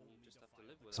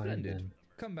 Splendid. then.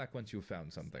 Come back once you've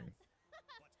found something.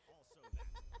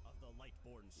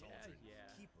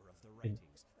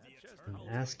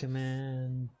 Ask a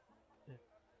man.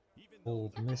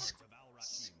 Old Miss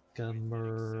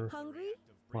Scummer. Hungry?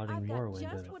 Wanting I've got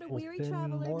Morrowind. just what a weary Open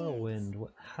traveler Morrowind.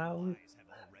 How?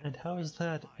 And how is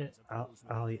that?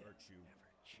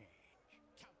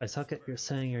 I suck at your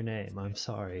saying your name. I'm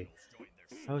sorry.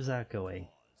 How's that going?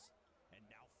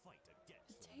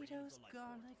 Potatoes,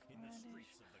 garlic, radish.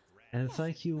 And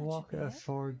thank you, Walker,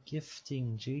 for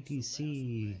gifting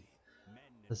JTC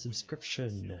the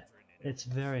subscription. It's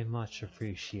very much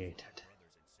appreciated.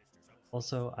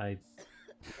 Also, I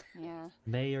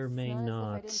may or may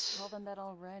not. I didn't tell them that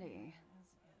already.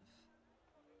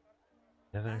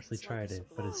 I haven't actually tried it,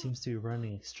 but it seems to be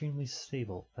running extremely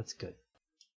stable. That's good.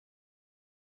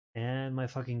 And my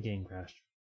fucking game crashed.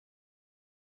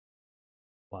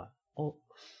 What? Oh,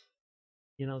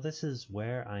 you know, this is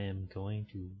where I am going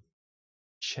to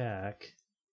check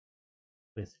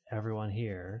with everyone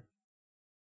here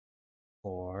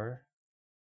for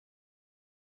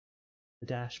the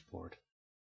dashboard.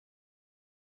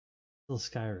 Still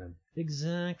Skyrim.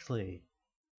 Exactly.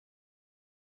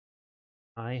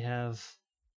 I have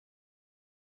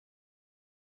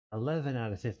 11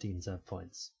 out of 15 sub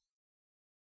points.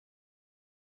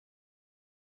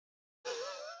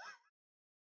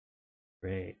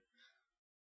 Great.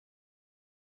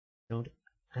 Don't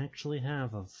actually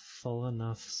have a full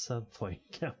enough sub point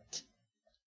count.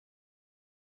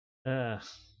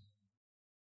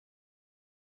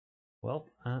 Well,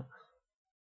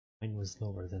 mine was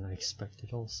lower than I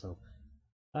expected also.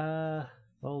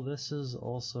 Well, this is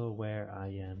also where I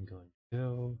am going to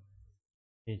go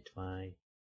into my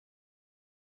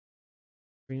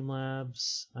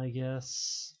Streamlabs, I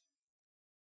guess,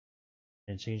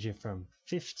 and change it from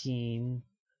 15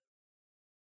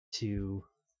 to,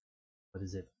 what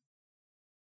is it?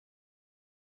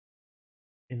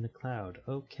 In the cloud.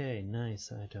 Okay,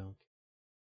 nice, I don't.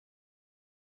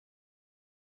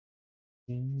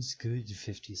 Seems good,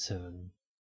 57.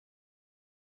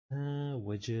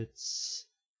 Widgets.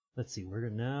 Let's see, we're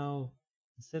now,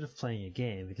 instead of playing a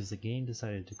game, because the game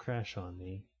decided to crash on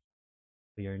me,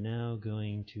 we are now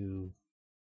going to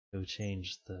go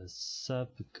change the sub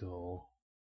goal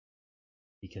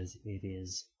because it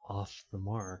is off the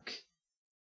mark.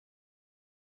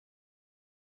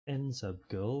 End sub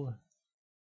goal.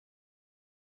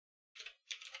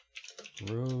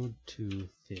 Road to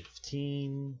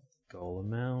 15. Goal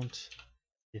amount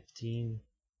 15.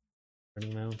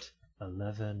 Running amount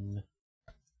 11.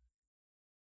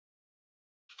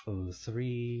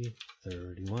 03,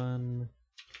 31,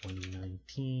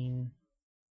 2019.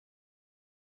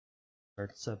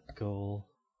 Starts up goal.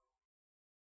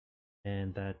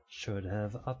 And that should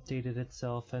have updated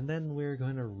itself, and then we're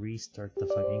going to restart the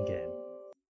fucking game.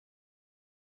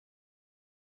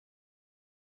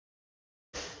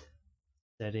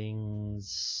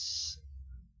 Settings.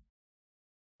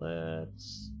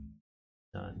 Let's.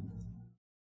 Done.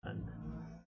 Done.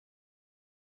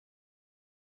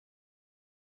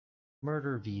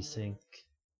 Murder VSync.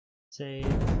 Save.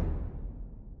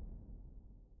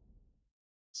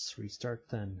 Let's restart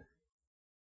then.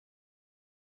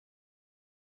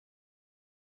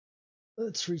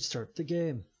 Let's restart the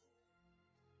game.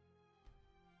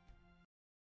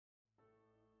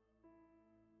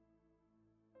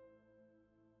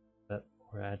 But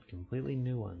we're add completely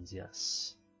new ones,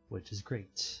 yes. Which is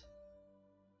great.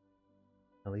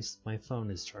 At least my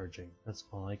phone is charging. That's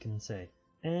all I can say.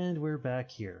 And we're back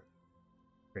here.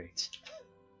 Great.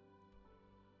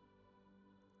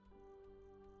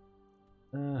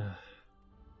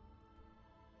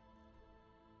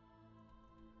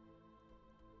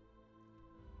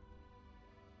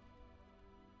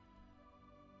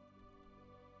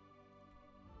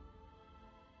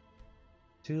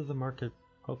 To the market.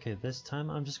 Okay, this time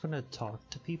I'm just gonna talk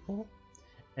to people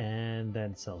and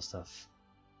then sell stuff.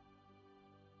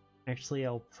 Actually,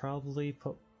 I'll probably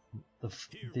put the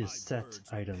set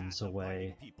items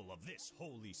away. People of this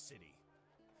holy city.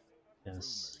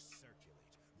 Yes.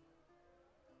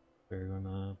 We're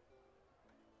gonna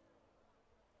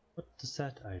put the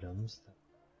set items that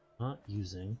I'm not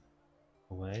using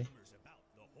away.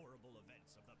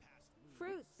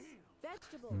 Fruits,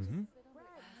 vegetables, Mm-hmm.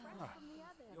 bread, fresh from the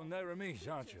oven. You're Neramish,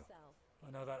 aren't you?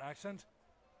 I know that accent.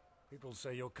 People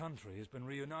say your country has been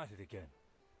reunited again.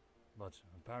 But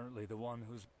apparently the one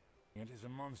who's it is a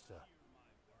monster.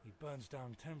 He burns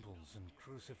down temples and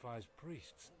crucifies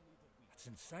priests. That's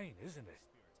insane, isn't it?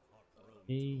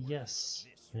 Yes,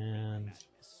 and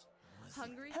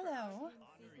Hungry? Hello.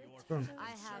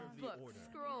 I have books,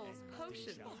 scrolls,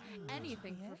 potions,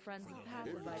 anything for friends of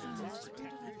path-abiding magic.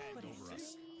 Over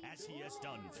us, as he has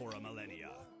done for a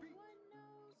millennia.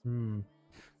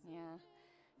 Yeah.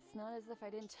 It's not as if I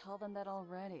didn't tell them that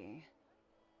already.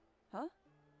 Huh?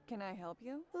 Can I help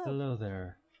you? Hello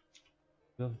there.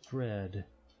 You have bread.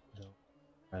 No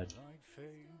bread.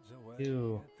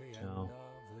 You. No.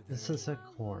 This is a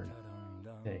corn.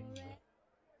 Okay.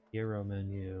 Hero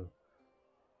menu.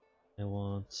 I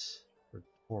want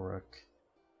rhetoric.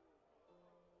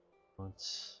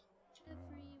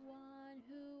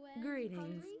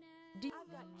 Greetings.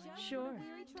 Sure,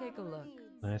 take a look.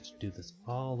 I have to do this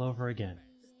all over again.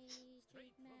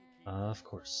 Of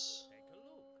course.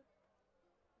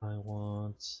 I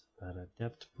want that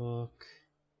adept book.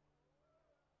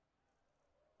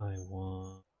 I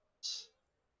want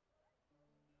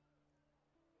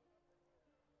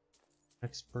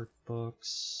expert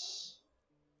books.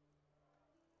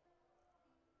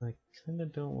 I kinda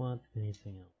don't want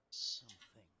anything else.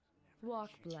 Walk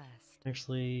blessed.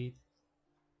 Actually,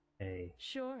 hey.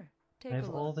 Sure, take I have a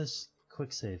look. all this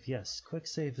quick save. Yes, quick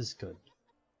save is good.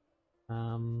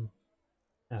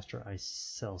 After I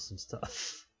sell some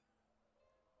stuff.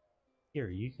 Here,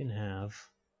 you can have.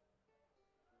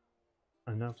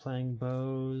 I'm not playing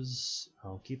bows.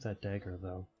 I'll keep that dagger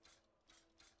though.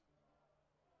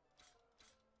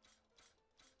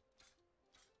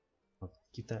 I'll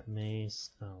keep that mace.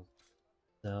 I'll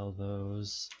sell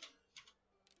those.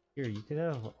 Here, you could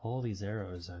have all these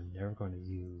arrows I'm never going to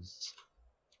use.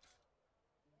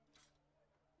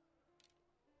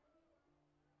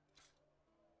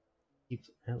 Keep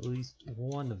at least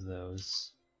one of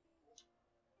those.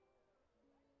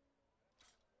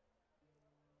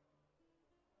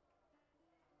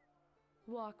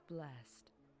 Walk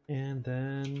blessed. And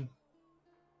then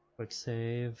quick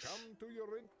save. Come to your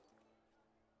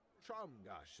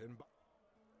Shamgash and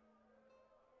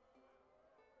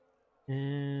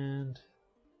And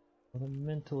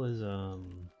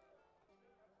elementalism.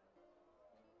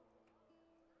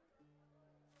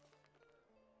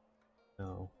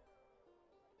 No.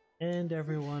 And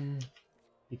everyone,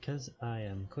 because I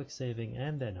am quick saving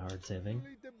and then hard saving,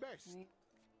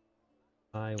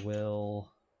 I'm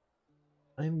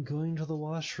going to the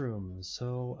washroom,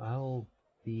 so I'll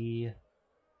be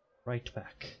right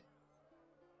back.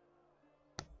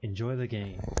 Enjoy the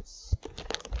games.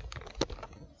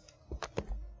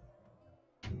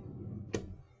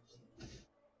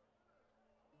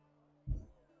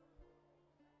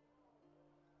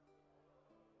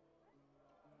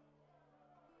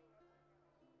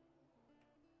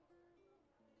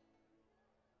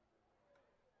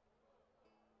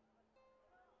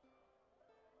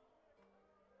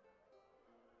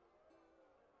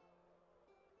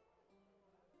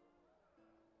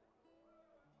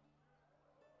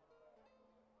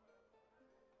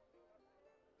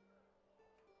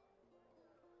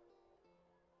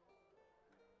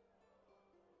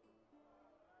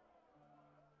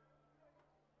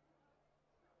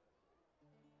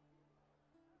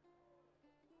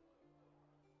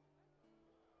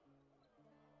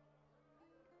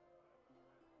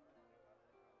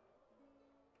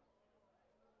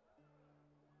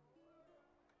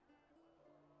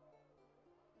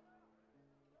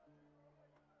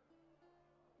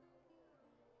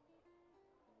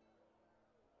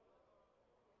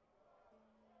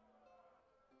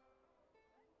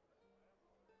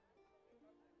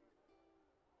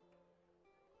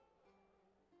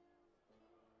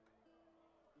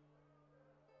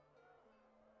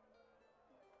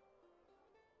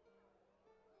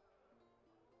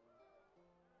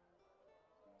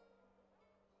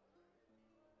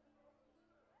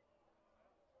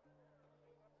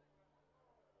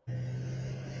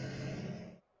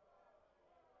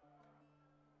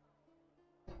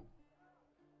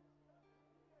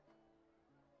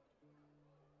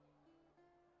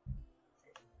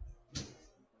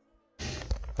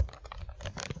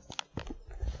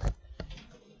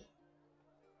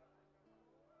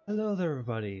 Hello there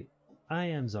everybody, I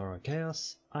am Zalrok.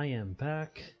 I am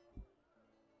back.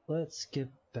 Let's get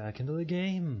back into the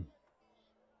game.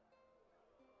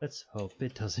 Let's hope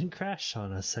it doesn't crash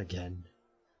on us again,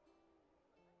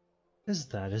 because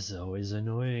that is always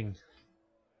annoying.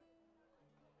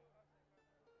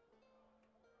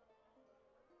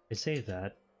 I say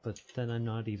that, but then I'm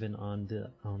not even on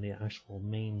the actual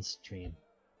mainstream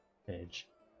page.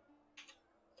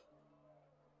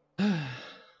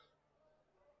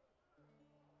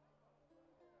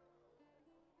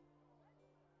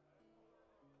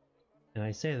 And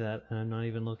I say that, and I'm not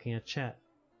even looking at chat.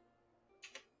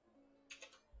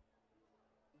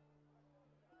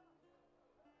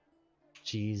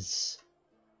 Jeez.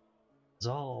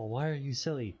 Zal, why are you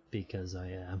silly? Because I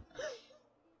am.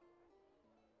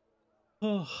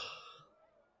 Oh.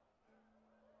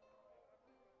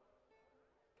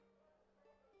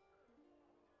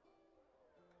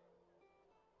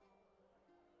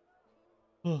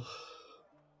 Oh.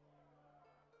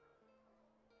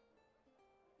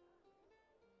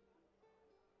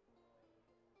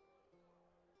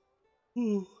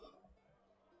 And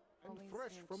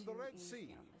fresh from the Red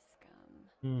Sea.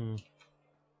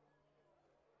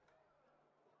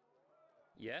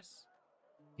 Yes?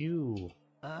 You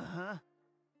Uh-huh.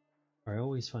 are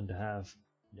always fun to have.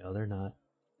 No, they're not.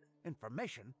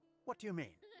 Information? What do you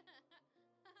mean?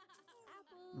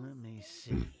 Let me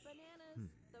see.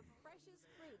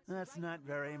 That's not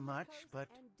very much, but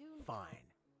fine.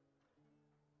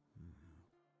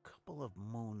 Couple of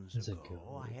moons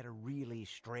ago, I had a really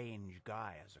strange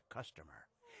guy as a customer.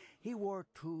 He wore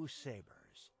 2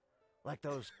 sabers, like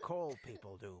those coal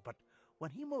people do, but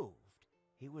when he moved,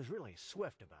 he was really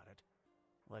swift about it,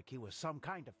 like he was some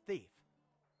kind of thief.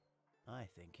 I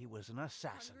think he was an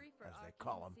assassin, as they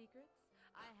call them.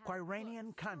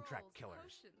 Quiranian contract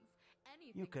killers.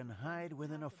 You can hide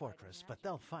within a fortress, but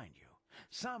they'll find you.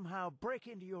 Somehow break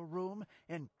into your room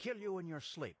and kill you in your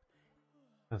sleep.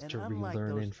 Have to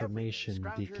relearn information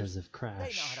because of Crash.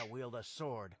 They know how to wield a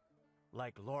sword,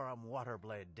 like Loram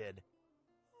Waterblade did.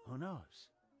 Who knows?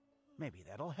 Maybe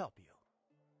that'll help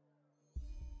you.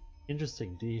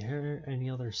 Interesting. Do you hear any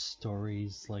other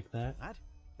stories like that? What?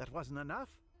 That wasn't enough?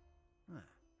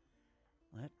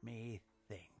 Let me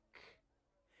think.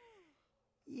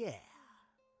 Yeah.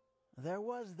 There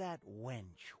was that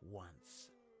wench once,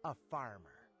 a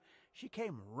farmer. She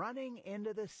came running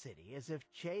into the city as if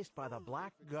chased by the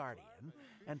Black Guardian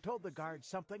and told the guards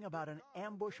something about an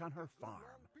ambush on her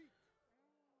farm.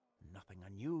 Nothing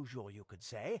unusual, you could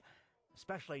say,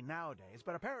 especially nowadays,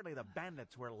 but apparently the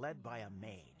bandits were led by a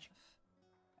mage.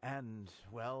 And,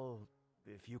 well,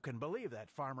 if you can believe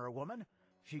that farmer woman,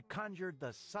 she conjured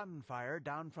the sunfire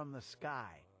down from the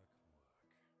sky.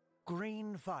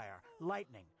 Green fire,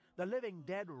 lightning, the living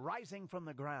dead rising from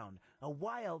the ground, a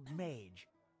wild mage.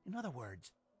 In other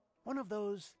words, one of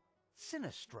those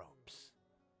sinistropes.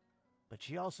 But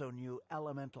she also knew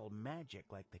elemental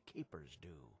magic like the keepers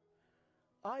do.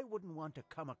 I wouldn't want to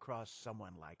come across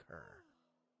someone like her.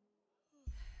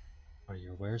 Are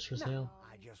your wares for sale? No,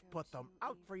 I just put them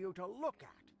out for you to look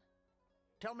at.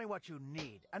 Tell me what you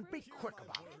need, and be quick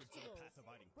about it.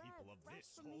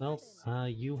 Well,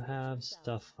 you have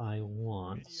stuff I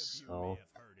want, so...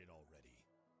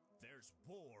 There's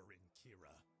war in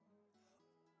Kira.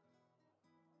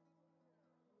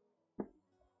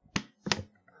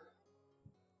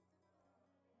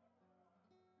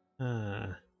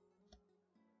 I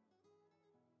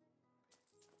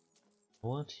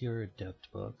want your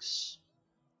adept books.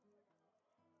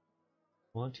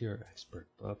 I want your expert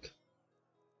book.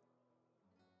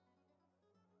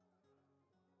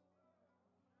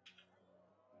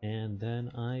 And then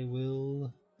I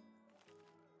will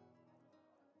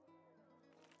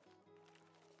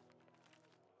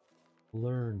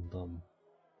learn them.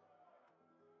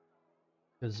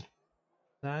 Because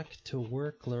back to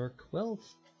work, lurk. Well,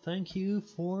 thank you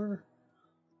for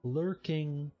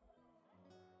lurking,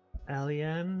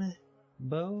 Alian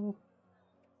Bo.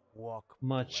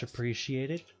 Much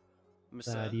appreciated.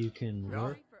 That you can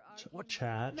lurk,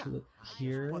 chat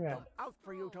here. Out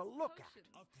for you to look at.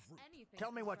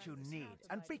 Tell me what you need,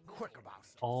 and be quick about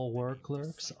it. All work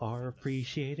lurks are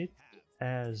appreciated,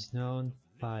 as known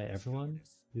by everyone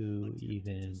who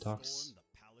even talks.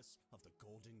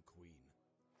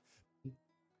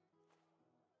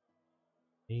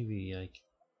 Maybe I can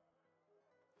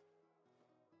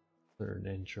learn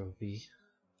entropy.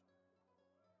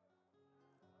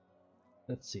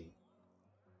 Let's see.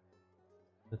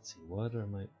 What are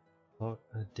my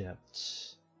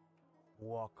adepts?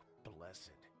 Walk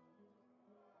blessed.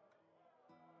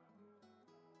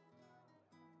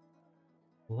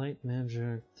 Light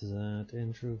magic that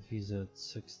entropy's at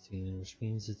 16, which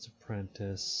means its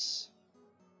apprentice.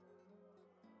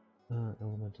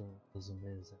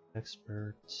 Elementalism is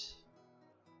expert.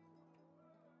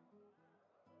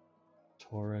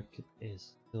 Toric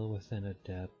is still within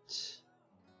adept.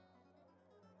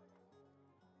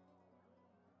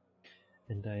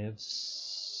 And I have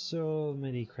so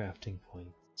many crafting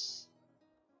points.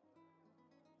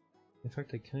 In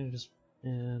fact, I kind of just...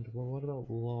 And, well, what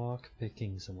about lock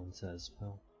picking, someone says?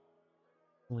 Well,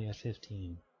 only at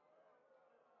 15.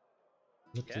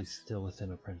 Looks like still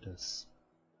within apprentice.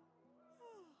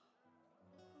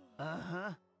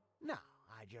 Uh-huh. No,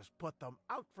 I just put them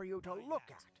out for you to look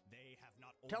at.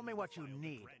 Tell me what you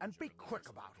need, and be quick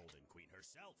about it. Queen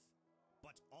herself,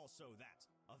 but also that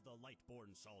of the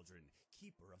Lightborn Saldron,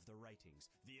 keeper of the writings,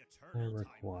 the I eternal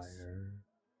require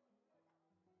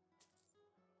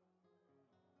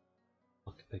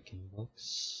lockpicking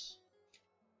books.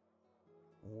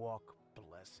 Walk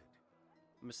blessed.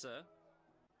 Monsieur?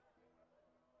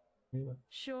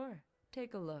 Sure,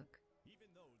 take a look.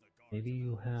 Maybe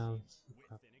you have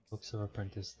books of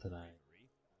apprentice that I...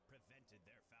 prevented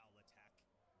their foul attack.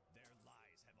 Their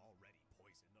lies have already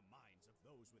poisoned the minds of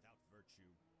those without virtue.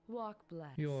 Walk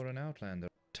blessed. You're an outlander.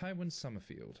 Tywin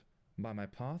Summerfield. By my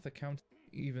path account,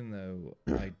 even though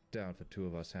I doubt the two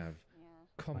of us have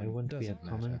common, Why wouldn't we have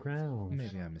common ground?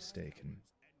 Maybe I'm mistaken.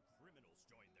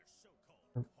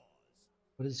 What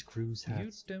is Crew's hat?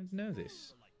 You don't know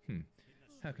this?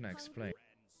 How can I explain?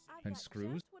 And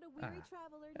screws?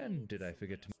 And did I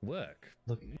forget to work?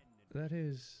 Look, that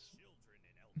is...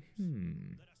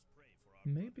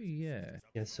 Maybe, yeah.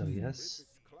 Yes, so yes.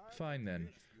 Fine then.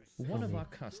 One of our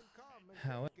customers...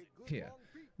 However, here.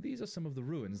 These are some of the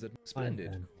ruins that...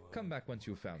 Splendid. Come back once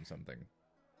you've found something.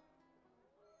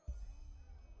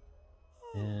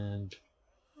 And...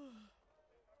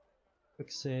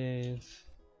 Quick save.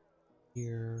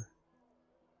 Here.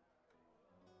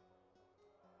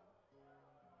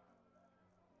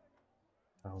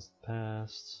 Files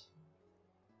past.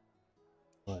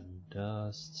 Blood and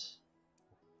dust.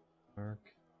 Mark.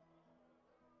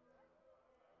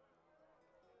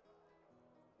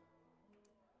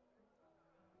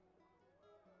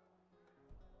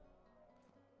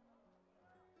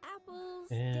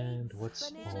 Apples, And dates,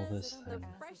 what's bananas, all this the then?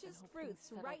 freshest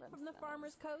fruits right from the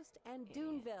farmer's coast and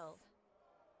Duneville.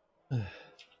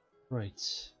 Right.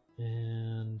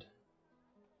 And...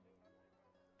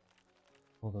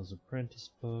 all those apprentice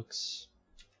books.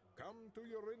 Come to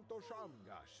Yorinto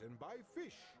Shamgash and buy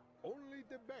fish. Only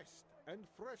the best and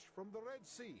fresh from the Red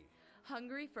Sea.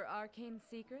 Hungry for arcane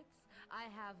secrets? I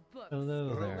have books.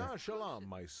 Hello there. Rena Shalom,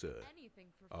 my sir.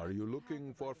 Are you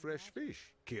looking for fresh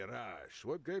fish? Kirash,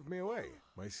 what gave me away?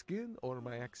 My skin or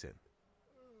my accent?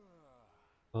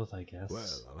 Both, I guess.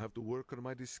 Well, I'll have to work on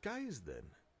my disguise then.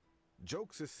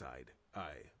 Jokes aside,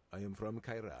 I am from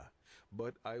Kaira,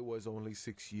 but I was only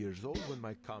 6 years old when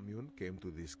my commune came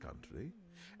to this country,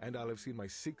 and I'll have seen my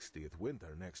 60th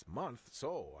winter next month,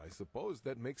 so I suppose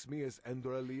that makes me as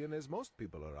Enderalian as most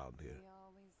people around here.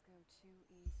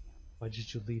 Why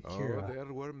did you leave Oh, Kira?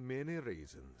 there were many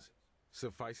reasons.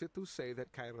 Suffice it to say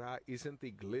that Kaira isn't the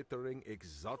glittering,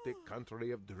 exotic country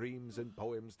of dreams and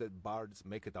poems that bards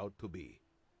make it out to be.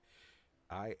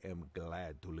 I am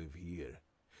glad to live here.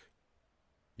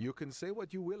 You can say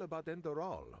what you will about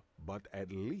Enderal, but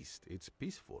at least it's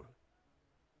peaceful.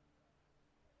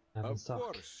 Of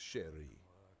course, Sherry.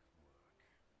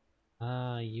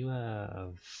 You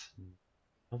have...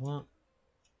 I want...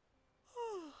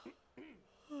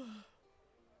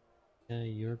 Yeah,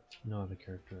 you're not a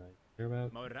character I care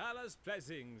about. Morala's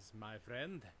blessings, my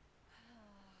friend.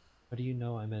 How do you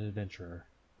know I'm an adventurer?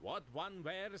 What one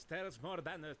wears tells more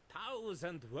than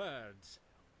 1,000 words,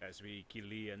 as we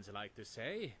Killians like to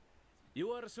say.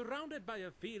 You are surrounded by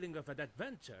a feeling of an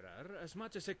adventurer as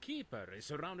much as a keeper is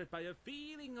surrounded by a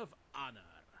feeling of honor.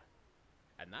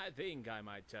 And I think I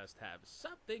might just have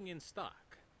something in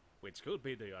stock, which could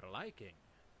be to your liking.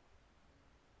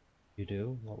 You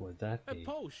do? What would that A be?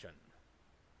 potion.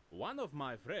 One of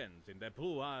my friends in the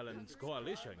Blue Islands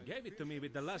Coalition gave it to me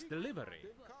with the last delivery,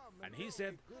 and he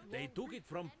said they took it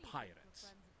from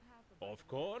pirates. Of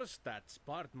course, that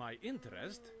sparked my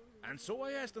interest, and so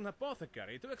I asked an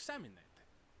apothecary to examine it.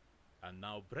 And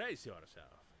now brace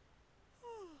yourself.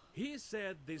 He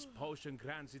said this potion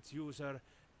grants its user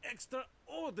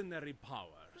extraordinary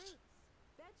powers.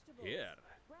 Here,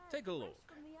 take a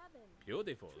look.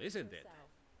 Beautiful, isn't it?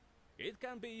 It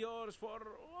can be yours for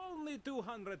only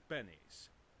 200 pennies.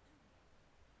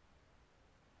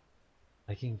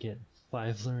 I can get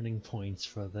 5 learning points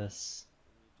for this.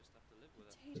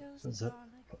 Potatoes, Is that,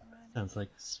 sounds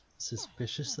like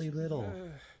suspiciously little.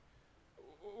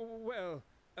 Well,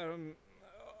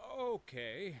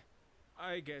 okay.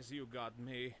 I guess you got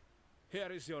me.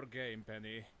 Here is your game,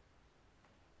 Penny.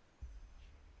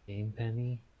 Game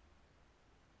Penny?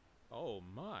 Oh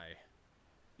my.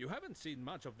 You haven't seen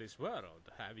much of this world,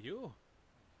 have you?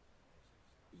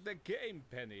 The game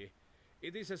penny.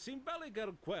 It is a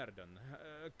symbolical guerdon.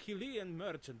 A Chilean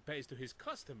merchant pays to his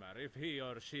customer if he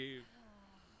or she...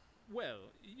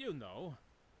 Well, you know.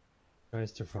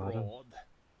 Tries to fraud him.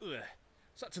 Ugh,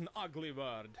 such an ugly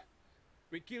word.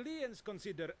 We Chileans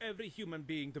consider every human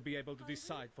being to be able to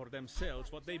decide for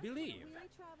themselves what they believe.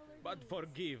 But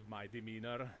forgive my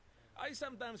demeanor. I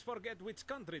sometimes forget which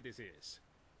country this is.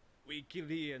 We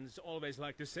Chileans always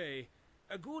like to say,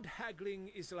 a good haggling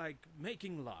is like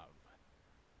making love.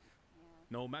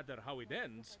 No matter how it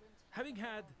ends, having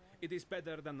had, it is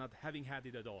better than not having had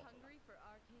it at all.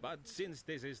 But since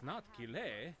this is not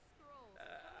Chile,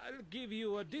 I'll give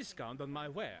you a discount on my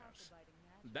wares.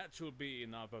 That should be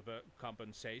enough of a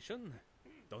compensation.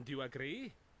 Don't you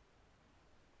agree?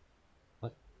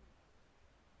 What?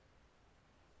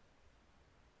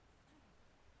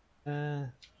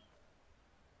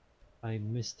 I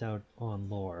missed out on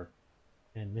lore,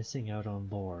 and missing out on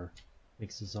lore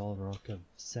makes Zalrok a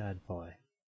sad boy.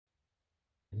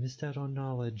 I missed out on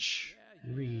knowledge.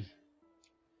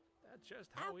 That's just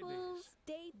how Apples, it is.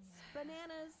 dates,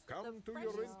 bananas. Come to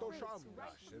Yorinto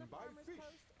Shamgash and buy fish.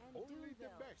 Only the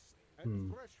best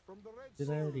and fresh from the red Did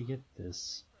I already get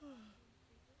this?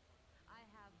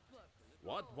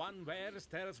 What one wears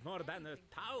tells more than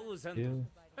 1,000. You?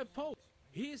 A potion.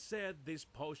 He said this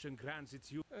potion grants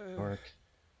its use. Dark.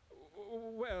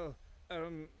 Well,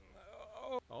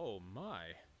 oh my.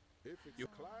 You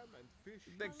climb and fish.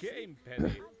 The game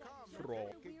penny.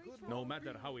 Fraud. No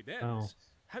matter how it ends,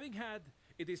 having had,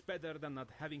 it is better than not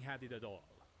having had it at all.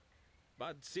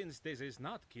 But since this is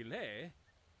not Chile,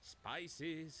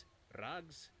 spices,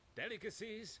 rugs,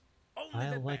 delicacies, only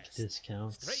I the like best.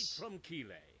 discounts. Straight from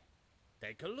Chile.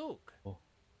 Take a look. Oh.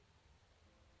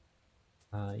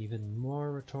 Even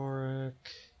more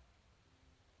rhetoric.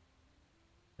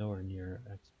 Nowhere near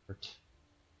expert.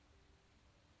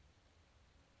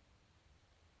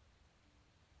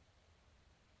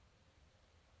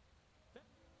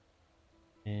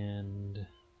 And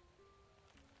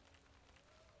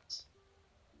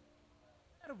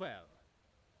Farewell.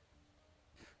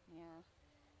 Yeah,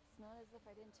 it's not as if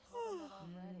I didn't tell them that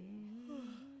already.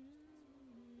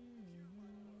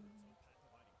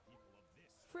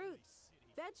 Fruits,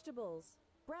 vegetables,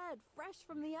 bread fresh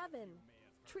from the oven.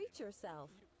 Treat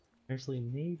yourself. actually,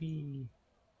 maybe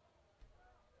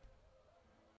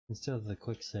instead of the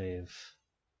quick save,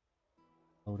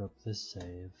 load up this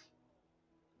save.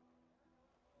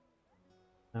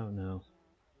 I don't know.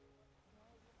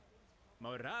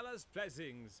 Morales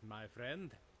blessings, my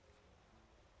friend.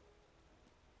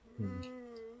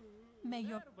 May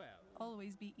your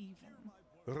always be even.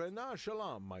 Rena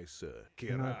Shalom, my sir.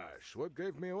 Kirash, what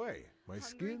gave me away? My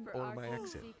skin or my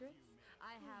accent?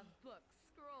 I have books,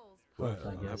 scrolls. Well,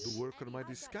 I'll have to work on my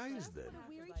disguise then.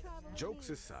 Jokes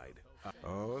aside,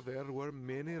 oh, there were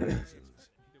many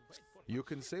reasons. You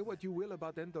can say what you will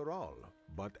about Enderal,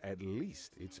 but at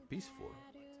least it's peaceful.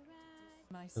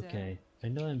 Okay, I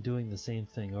know I'm doing the same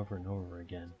thing over and over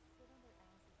again.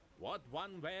 What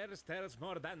one wears tells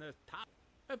more than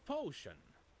a potion.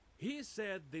 He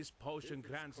said this potion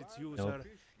grants its user.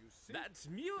 That's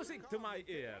music to my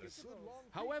ears.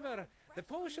 However, the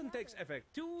potion takes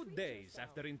effect 2 days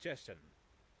after ingestion,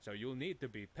 so you'll need to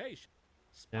be patient.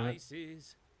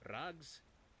 Spices, rugs.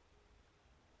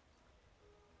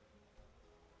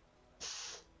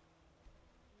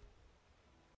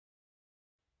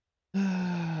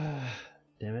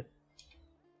 Damn it.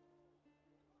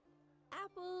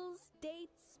 Apples,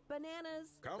 dates,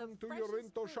 bananas. Come to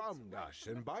Yorinto Shamgash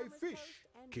and buy fish.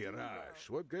 Kirash,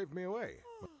 what gave me away?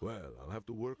 Well, I'll have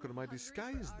to work on my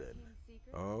disguise then.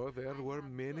 Oh, there were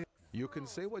many. You can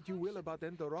say what you will about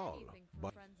Enderal,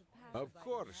 but of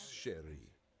course, Sherry.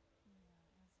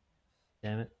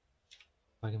 Damn it.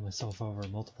 Fucking myself over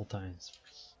multiple times.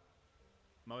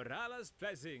 Morales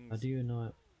blessings. How do you know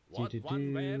it? What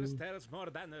one wears tells more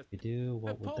than a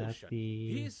what would that potion.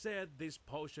 be? He said this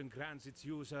potion grants its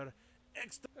user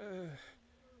extra.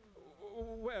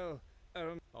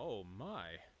 Oh my.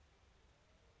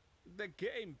 The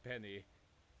game penny.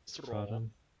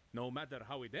 No matter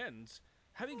how it ends,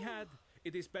 having had,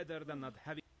 it is better than not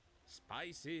having.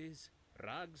 Spices,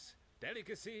 rugs,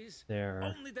 delicacies. There.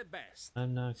 Only the best.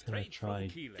 I'm not gonna Straight try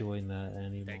from Chile. doing that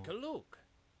anymore. Take a look.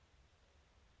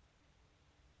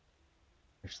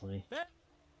 Actually.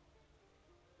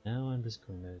 Now I'm just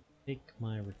going to take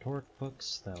my rhetoric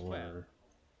books that were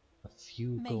a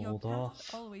few May your gold path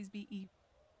off. always be even.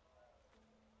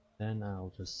 Then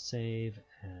I'll just save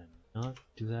and not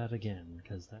do that again,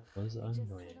 because that was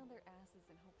annoying.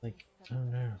 Like, oh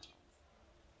no.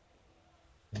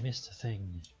 I missed a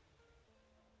thing.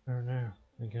 Oh no,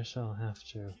 I guess I'll have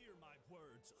to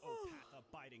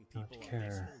not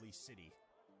care. Holy city.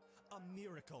 A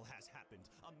miracle has happened.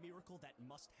 A miracle that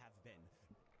must have been.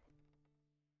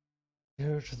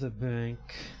 Go to the bank.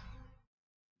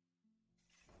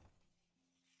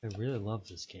 I really love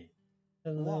this game.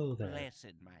 Hello Walk there.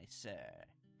 blessed, my sir.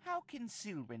 How can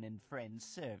Sylvan and friends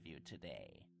serve you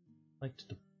today? I'd like to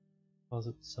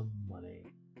deposit some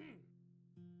money.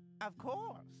 Of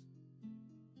course.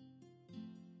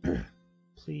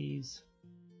 Please.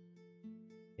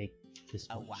 Take this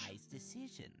A much. wise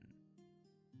decision.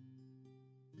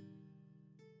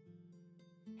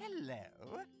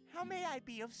 Hello. How may I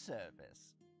be of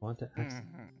service? Want to access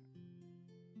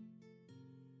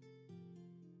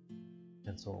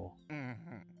cancel.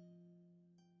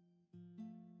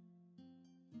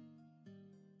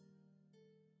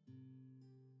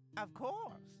 Of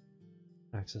course.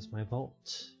 Access my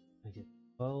vault. I get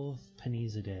 12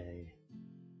 pennies a day.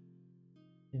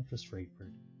 Interest rate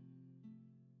per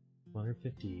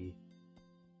 150.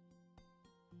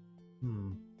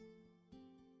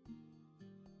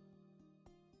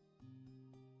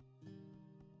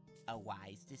 A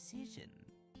wise decision.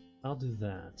 I'll do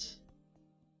that.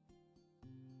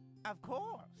 Of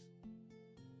course.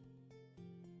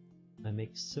 I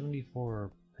make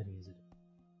 74 pennies a day.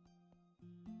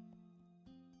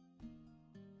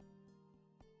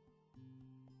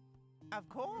 Of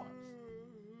course.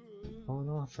 On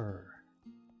offer.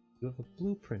 You have a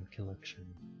blueprint collection.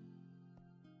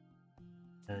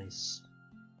 Nice.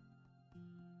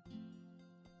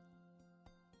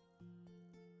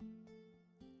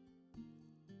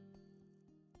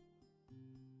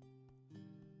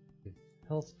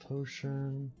 Health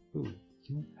potion. Ooh,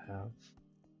 you have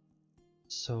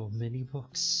so many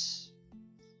books.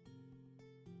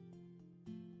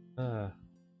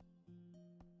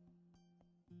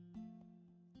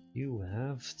 You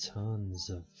have tons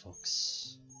of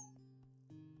books.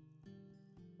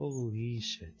 Holy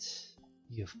shit.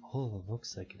 You have all the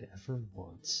books I could ever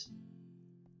want.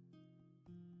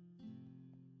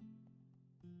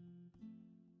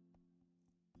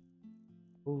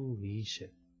 Holy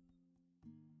shit.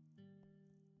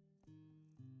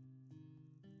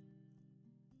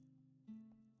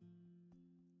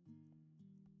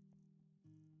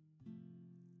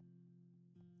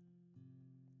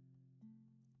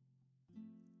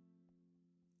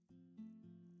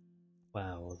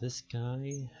 Wow, this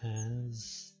guy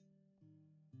has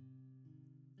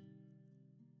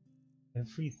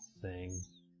everything.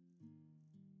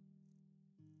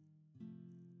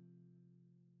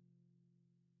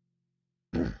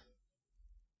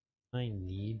 I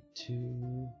need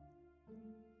to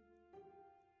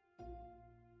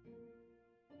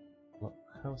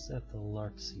house at the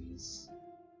Larksies.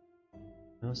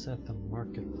 House at the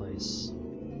marketplace.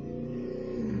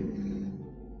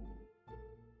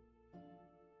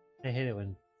 I hate it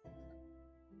when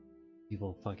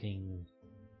people fucking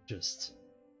just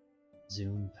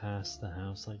zoom past the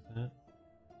house like that.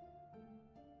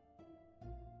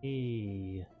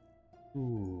 Hey,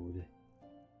 food.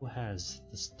 Who has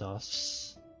the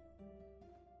stuffs?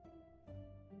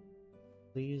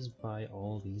 Please buy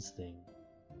all these things.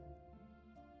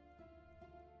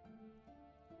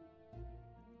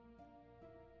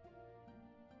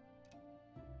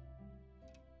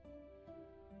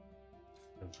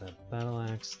 That battle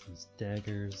axe, these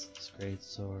daggers, this great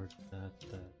sword, that.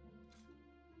 Do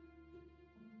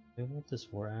I want this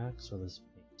war axe or this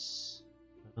mace?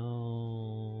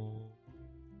 Oh,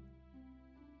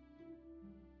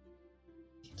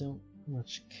 don't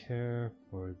much care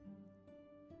for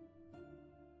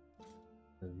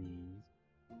these.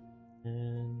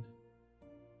 And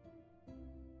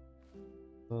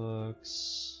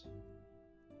books.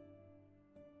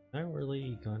 Not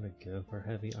really gonna go for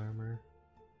heavy armor.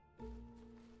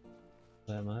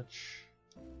 That much.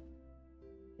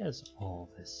 He has all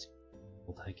this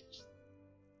gold I can just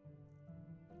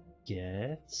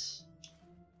get.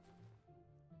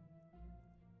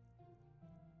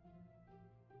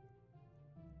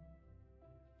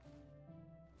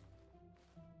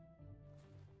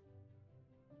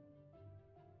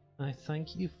 I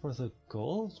thank you for the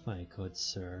gold, my good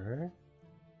sir.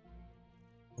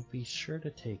 I'll be sure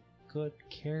to take good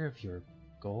care of your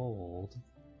gold.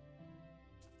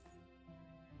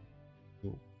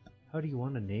 How do you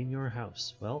want to name your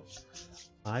house? Well,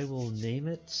 I will name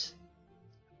it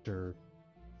after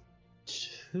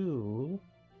to...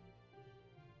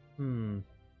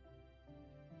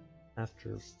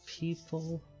 After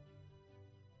people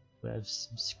who have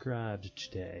subscribed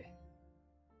today.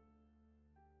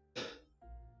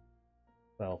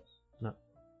 Well, not...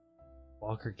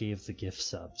 Walker gave the gift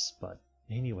subs, but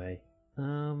anyway,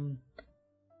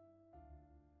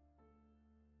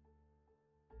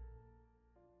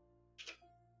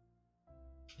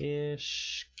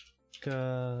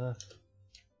 Ishka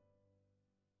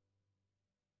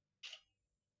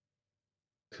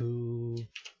Ku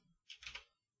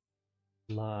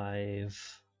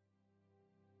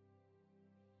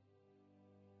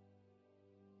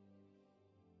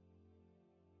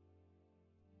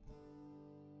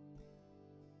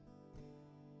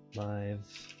Live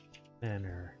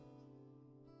manner.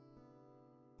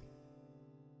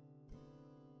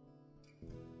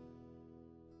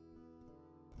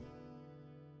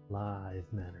 Live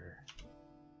manner.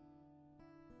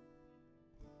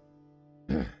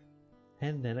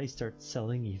 And then I start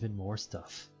selling even more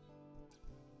stuff.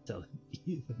 Selling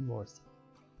even more stuff.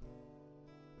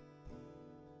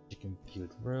 The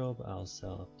compute robe, I'll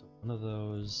sell up to one of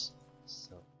those.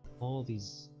 Sell all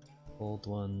these old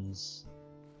ones.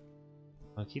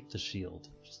 I'll keep the shield.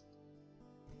 Just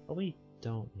probably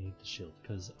don't need the shield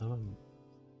because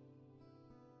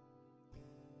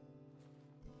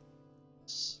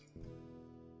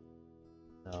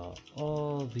sell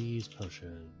all these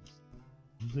potions.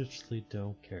 Literally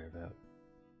don't care about.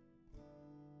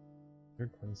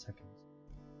 120 seconds.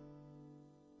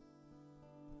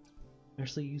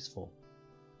 Actually useful.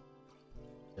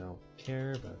 Don't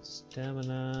care about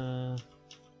stamina.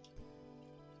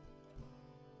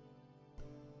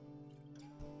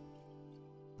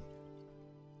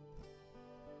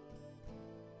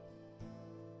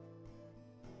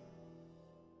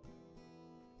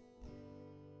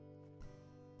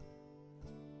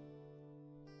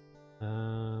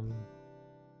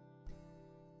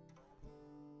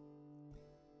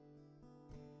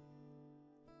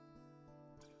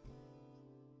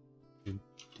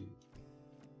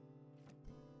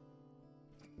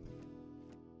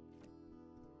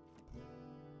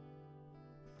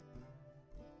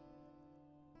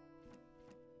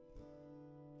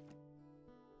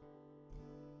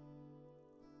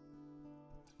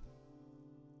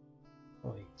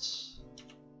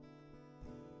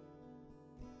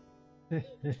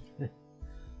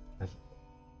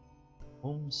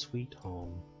 Home sweet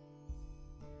home.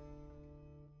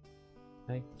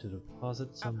 I like to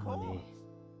deposit some money.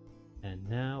 And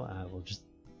now I will just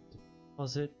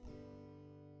deposit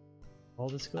all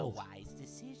this gold. A wise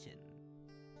decision.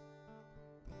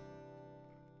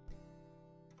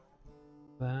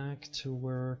 Back to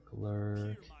work,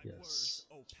 lurk, yes.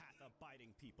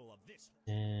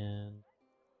 And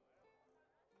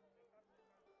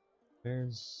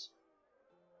where's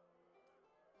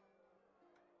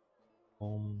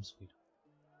home sweet home?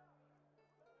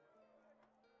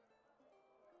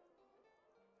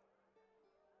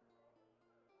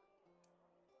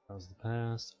 How's the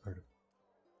past? Art of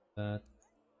that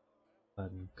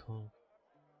button conquest.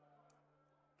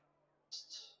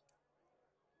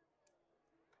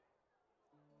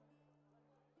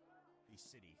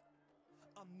 City.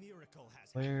 A miracle has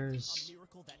Where's happened. A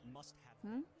miracle that must have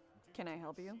Can I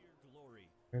help you?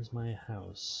 Where's my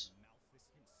house?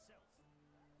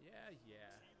 Yeah.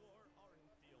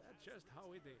 That's just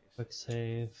how it is. Quick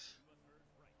save.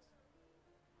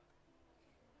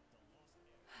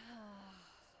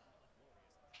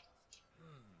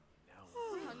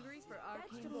 Hungry for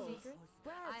arcane secrets?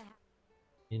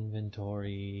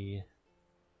 Inventory.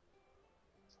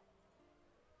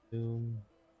 Boom.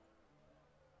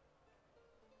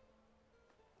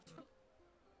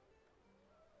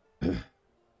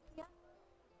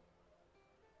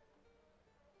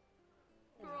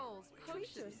 Scrolls, Treat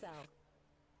potions. yourself.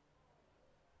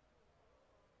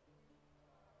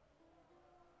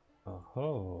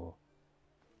 Oh.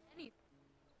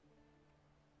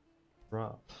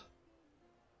 Drop.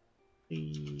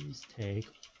 Please take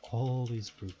all these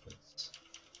blueprints.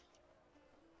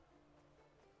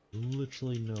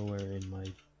 Literally nowhere in my...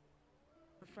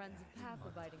 Friends of path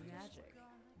abiding magic.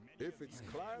 If it's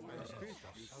clam and fish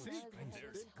you seek,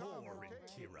 There's more in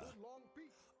Kira.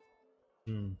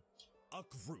 Hmm. A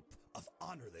group of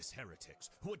honorless heretics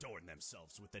who adorn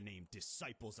themselves with the name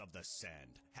Disciples of the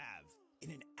Sand have,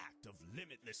 in an act of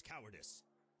limitless cowardice,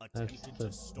 attempted the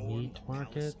to storm meat the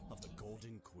market? palace of the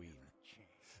Golden Queen.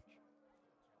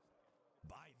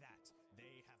 By that,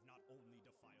 they have not only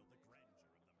defiled the grandeur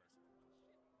of the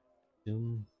mercy.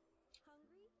 Doom.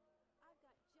 Hungry? I've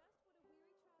got just what a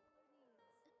weary traveler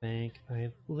needs. bank. I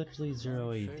have literally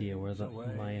zero idea where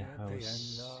my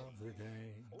house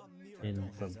in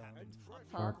the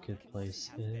marketplace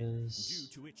is.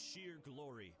 Due to its sheer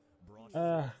glory, brought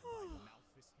Ah. forth by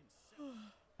Malthus himself.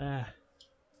 Ah.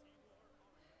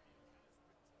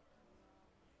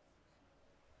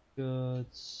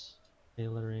 Goods.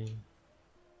 Tailoring.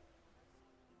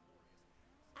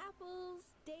 Apples,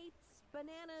 dates,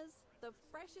 bananas, the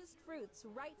freshest fruits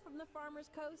right from the farmer's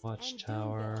coast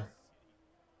Watchtower. and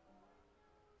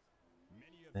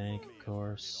Bank, of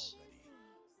course.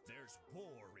 There's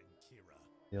war in Kira.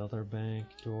 The other bank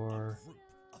door. A group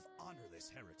of honorless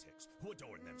heretics who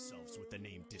adorn themselves with the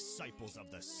name Disciples of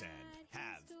the Sand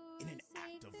have, in an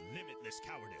act of limitless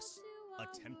cowardice,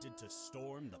 attempted to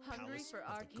storm the Hungry palace for of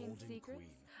the arcane Golden secrets? Queen.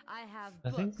 I have I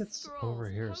books, think it's scrolls, over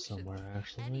here potions, somewhere,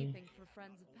 actually. anything for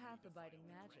friends of path-abiding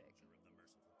magic.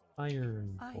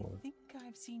 Iron I board. think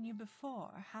I've seen you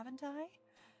before, haven't I?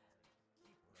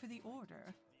 For the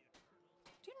Order.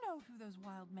 Do you know who those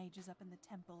wild mages up in the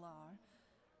temple are?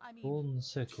 I mean, Golden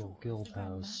Sickle sure, Guild the Grand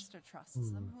House. Master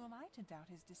trusts them. Who am I to doubt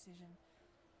his decision?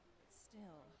 But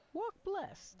still. Walk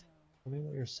blessed. Tell me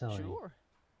what you're selling. Sure.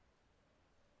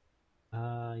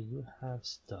 You have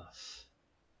stuff.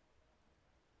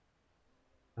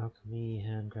 Alchemy,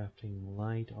 handcrafting,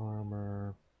 light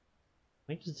armor.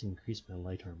 Might just increase my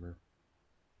light armor.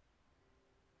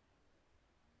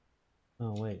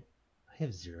 Oh wait, I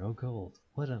have 0 gold.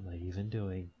 What am I even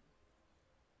doing?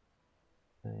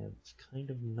 I have kind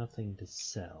of nothing to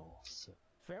sell, so...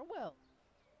 Farewell.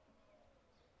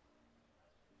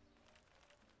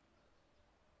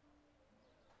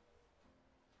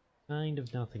 Kind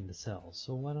of nothing to sell,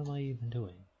 so what am I even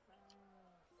doing?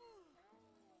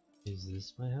 Is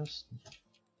this my house?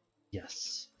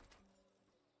 Yes.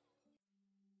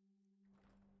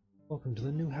 Welcome to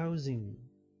the new housing.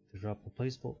 To drop a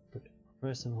placement,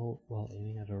 press and hold while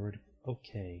aiming at a already.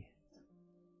 Okay.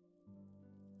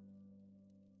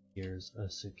 Here's a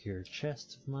secure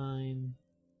chest of mine.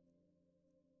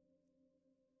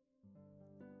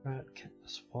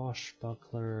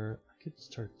 Swashbuckler. I could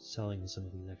start selling some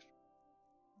of these extra.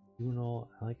 Tribunal.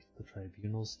 I like the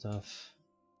tribunal stuff.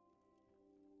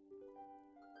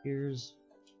 Here's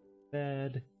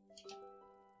bed.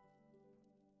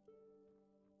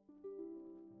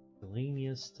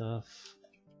 Galenia stuff.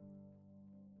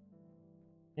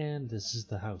 And this is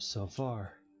the house so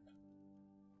far.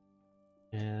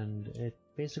 And it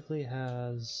basically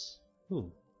has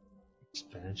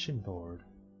expansion board.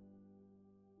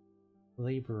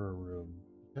 Laborer room.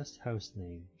 Just house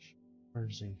name.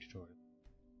 Furnishing tutorial.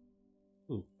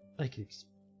 I could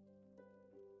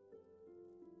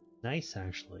nice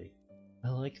actually. I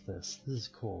like this. This is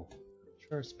cool.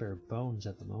 Sure it's bare bones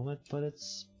at the moment, but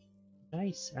it's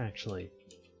nice actually.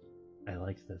 I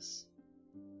like this.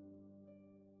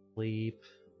 Sleep.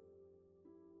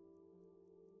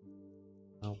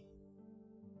 Oh.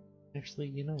 Actually,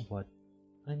 you know what?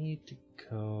 I need to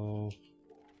go.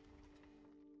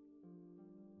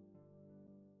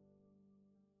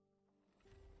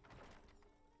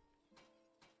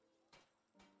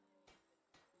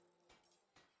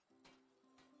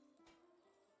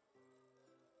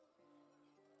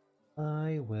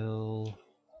 I will.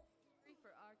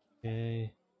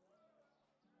 Okay.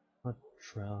 Not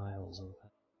trials of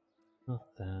that. Not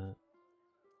that.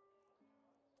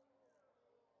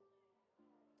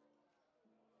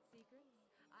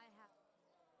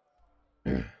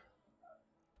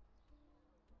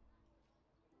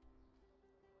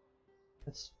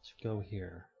 Let's go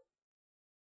here.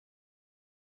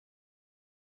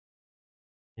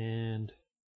 And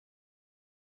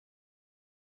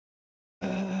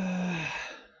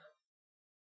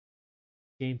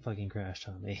game fucking crashed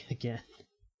on me again.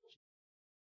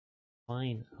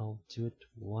 Fine, I'll do it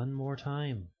one more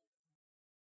time.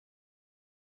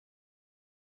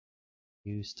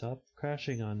 You stop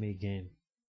crashing on me, game.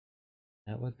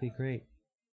 That would be great.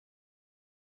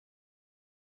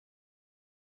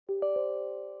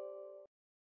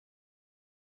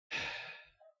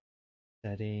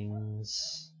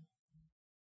 Settings.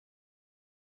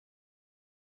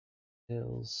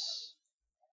 Hills.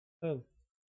 Oh.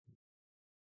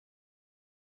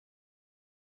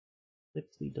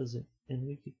 Literally doesn't, and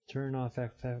we could turn off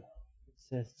FF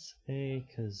sets A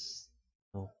because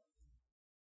kind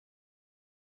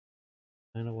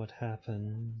of what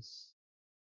happens.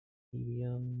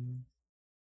 Medium.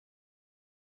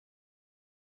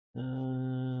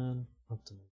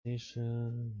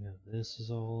 Optimization. Yeah, this is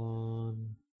all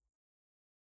on.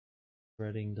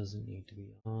 Threading doesn't need to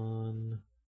be on.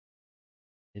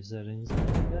 Save settings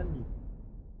done.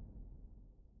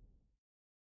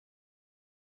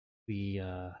 We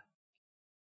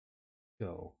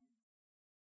go.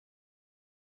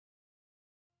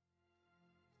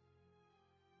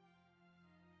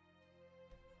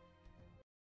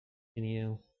 Can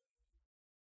you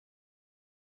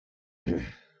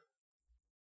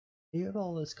you have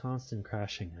all this constant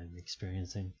crashing I'm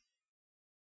experiencing?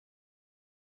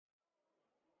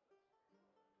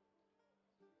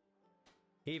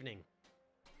 Evening.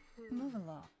 Move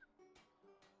along.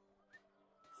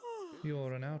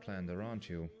 You're an outlander, aren't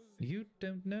you? You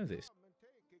don't know this.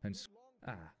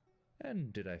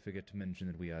 And did I forget to mention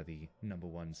that we are the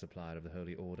 #1 supplier of the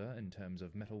Holy Order in terms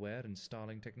of metalware and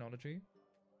starling technology?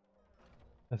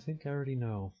 I think I already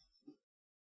know.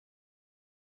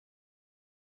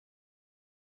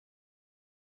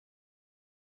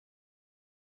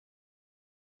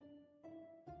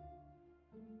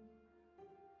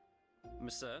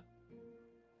 Monsieur?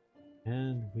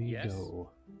 And we Yes?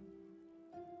 go.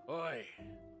 Oi,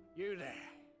 you there.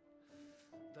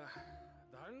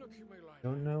 Don't look at me like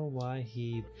Don't know why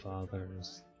he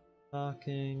bothers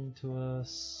talking to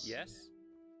us. Yes?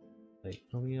 Wait,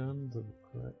 are we on the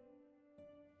correct?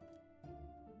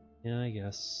 Yeah, I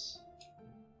guess.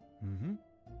 Mm-hmm.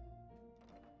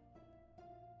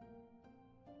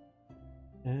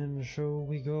 And so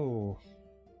we go.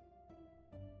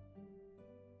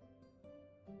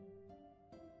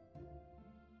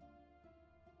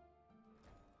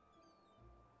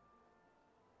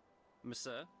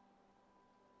 Monsieur?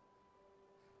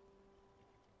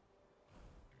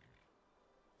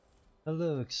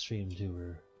 Hello, Extreme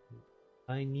Doer.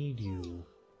 I need you.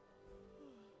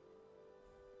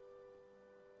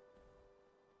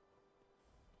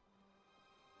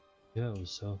 Go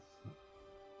so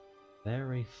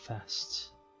very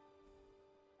fast.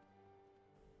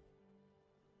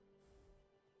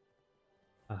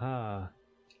 Aha!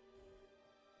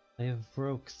 I have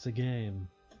broke the game.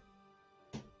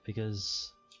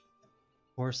 Because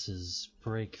horses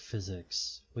break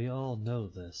physics. We all know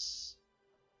this.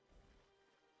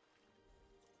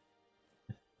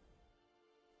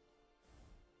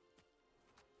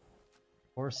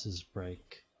 Horses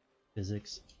break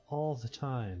physics all the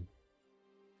time.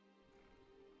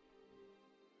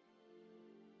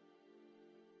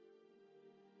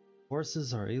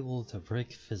 Horses are able to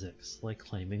break physics, like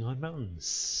climbing on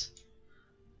mountains.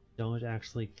 Don't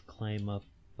actually climb up,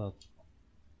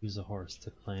 use a horse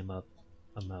to climb up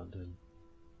a mountain.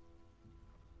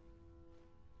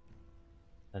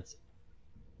 That's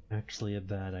actually a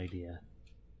bad idea.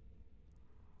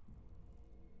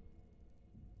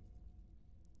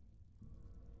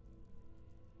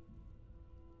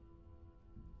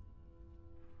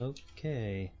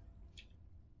 Okay.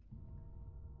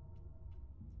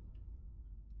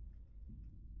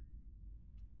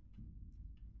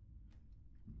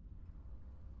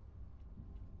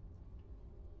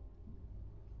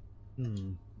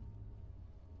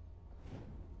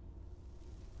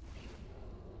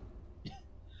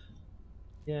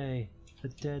 Yay, a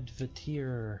dead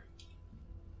Vatir.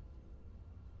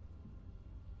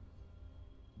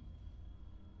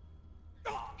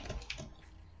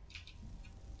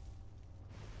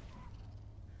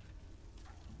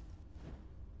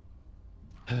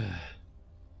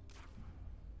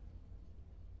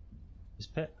 These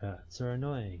pet rats are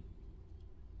annoying.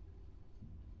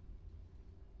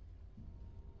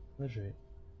 Ledgerate.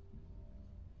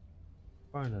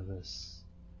 Barnabas.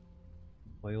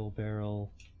 Oil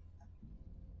barrel.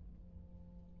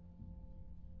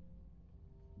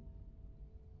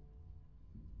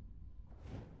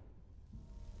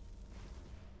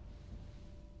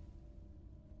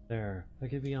 There, I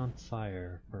could be on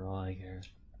fire for all I care.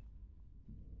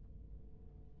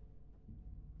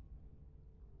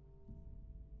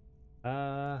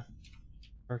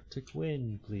 Arctic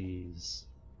wind, please.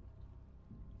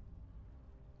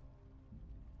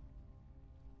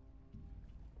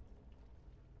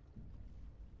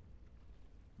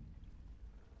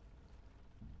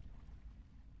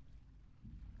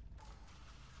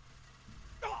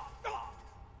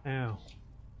 Ow.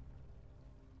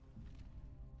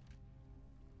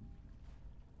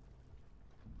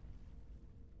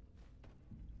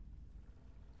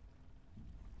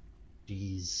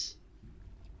 Jeez.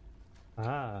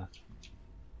 Ah.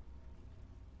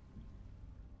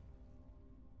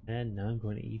 And now I'm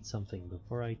going to eat something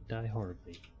before I die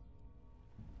horribly.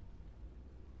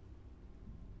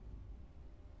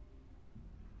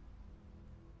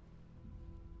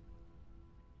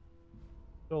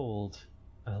 Gold.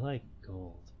 I like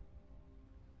gold.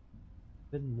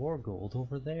 Even more gold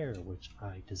over there, which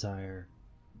I desire.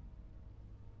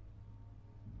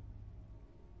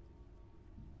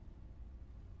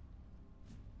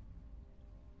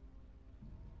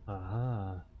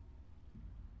 Aha.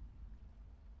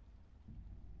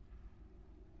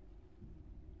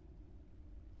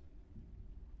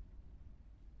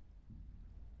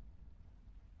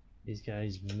 These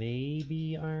guys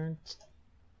maybe aren't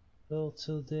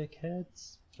total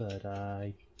dickheads, but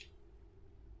I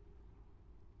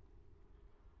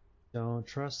don't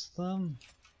trust them.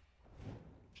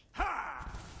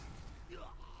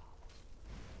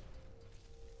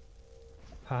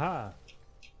 Haha!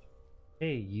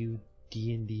 Hey, you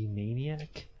D&D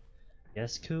maniac?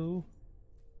 Yes, cool?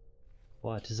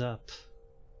 What is up?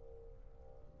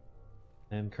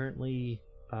 I'm currently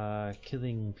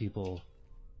killing people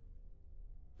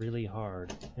really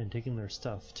hard and taking their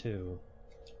stuff too.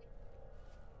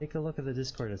 Take a look at the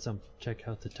Discord at some check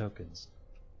out the tokens.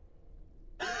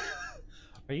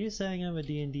 Are you saying I'm a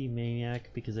D&D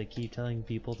maniac because I keep telling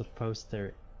people to post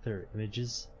their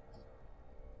images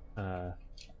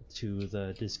to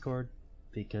the Discord?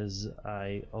 Because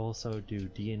I also do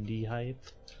D&D hype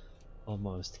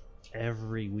almost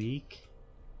every week.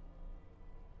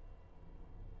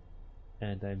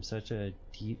 And I'm such a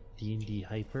D&D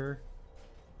hyper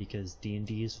because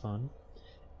D&D is fun,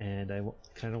 and I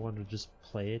kind of want to just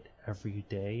play it every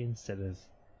day instead of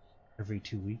every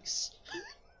 2 weeks.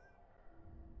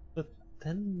 But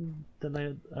then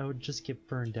I would just get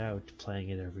burned out playing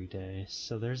it every day,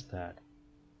 so there's that.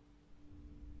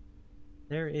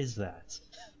 There is that.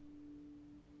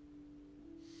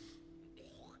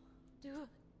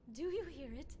 Do you hear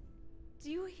it?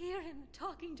 Do you hear him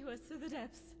talking to us through the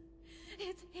depths?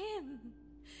 It's him!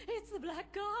 It's the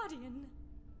Black Guardian!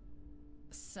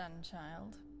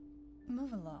 Sunchild,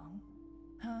 move along,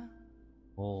 huh?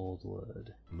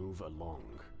 Oldwood. Move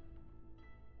along.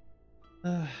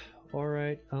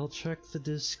 Alright, I'll check the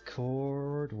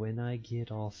Discord when I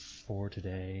get off for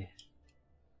today.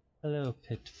 Hello,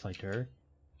 Pit Fighter.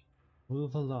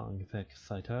 Move along, Pit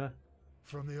Fighter.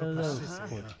 From the Hello, upper city,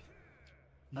 Sport.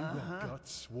 you got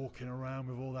guts walking around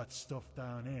with all that stuff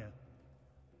down here.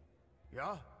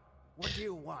 Yeah? What do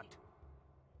you want?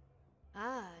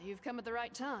 Ah, you've come at the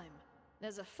right time.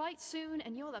 There's a fight soon,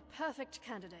 and you're the perfect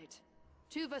candidate.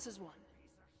 2 versus 1.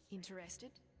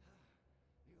 Interested?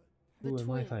 Who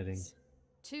am I fighting?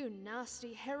 2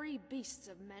 nasty, hairy beasts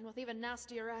of men with even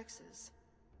nastier axes.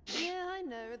 Yeah, I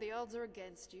know, the odds are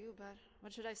against you, but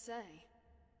what should I say?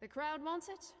 The crowd wants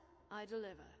it, I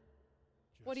deliver.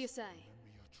 What do you say?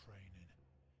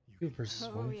 2 versus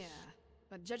 1. Oh yeah,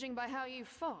 but judging by how you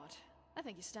fought, I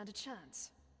think you stand a chance.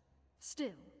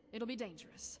 Still, it'll be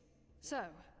dangerous. So,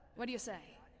 what do you say?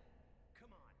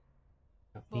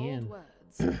 Bold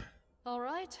words.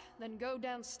 Alright, then go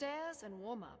downstairs and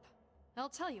warm up. I'll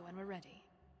tell you when we're ready.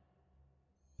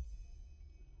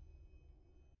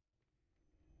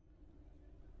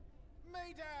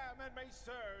 Mesdames and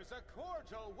messieurs, a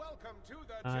cordial welcome to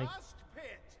the Hi. Just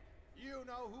Pit. You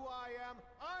know who I am,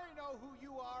 I know who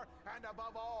you are, and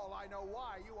above all, I know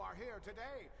why you are here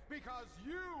today. Because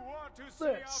you want to see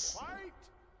Let's a fight!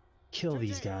 kill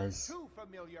these Today, guys. 2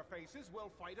 familiar faces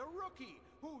will fight a rookie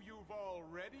who you've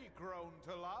already grown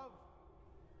to love.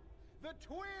 The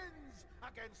twins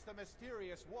against the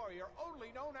mysterious warrior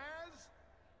only known as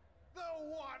the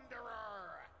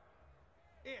Wanderer.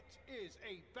 It is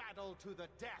a battle to the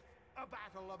death, a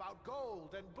battle about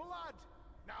gold and blood.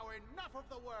 Now enough of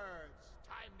the words.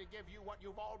 Time to give you what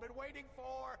you've all been waiting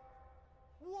for.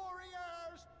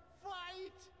 Warriors,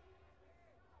 fight!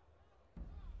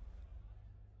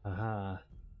 Aha.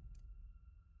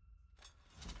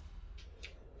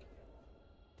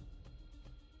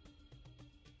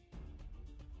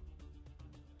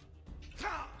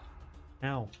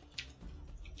 Ow.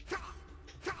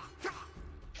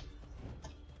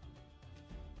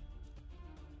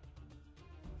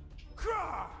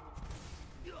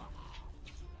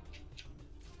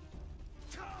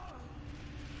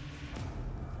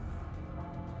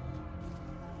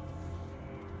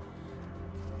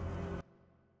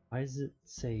 Why does it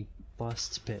say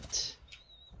bust pit?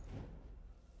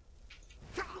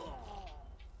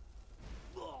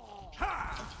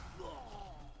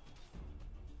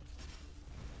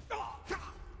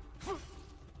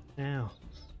 Ow.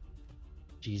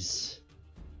 Jeez.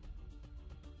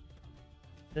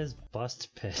 There's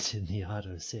bust pit in the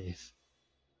autosave.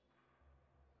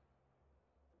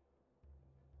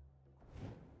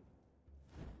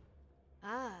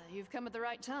 Ah, you've come at the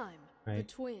right time. The Right.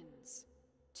 twins.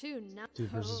 2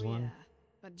 versus oh, 1. Yeah.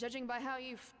 But judging by how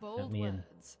you bold me in.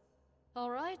 words.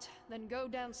 Alright, then go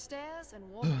downstairs and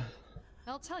warm up.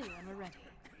 I'll tell you when we're ready.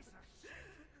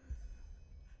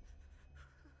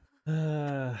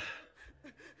 Mesdames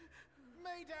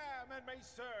and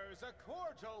messieurs, a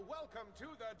cordial welcome to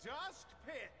the Dust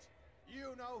Pit.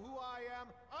 You know who I am,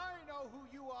 I know who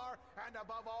you are, and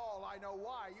above all, I know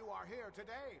why you are here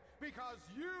today. Because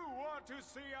you want to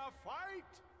see a fight!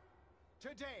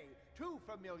 Today, two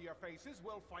familiar faces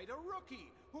will fight a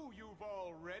rookie who you've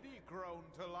already grown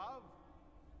to love.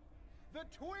 The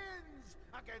twins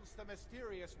against the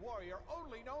mysterious warrior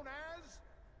only known as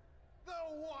the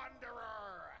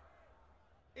Wanderer.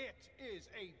 It is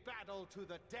a battle to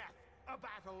the death, a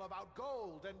battle about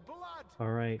gold and blood.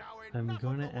 Alright, Now I'm enough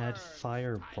gonna of the add words. Time to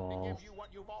Fireball. give you what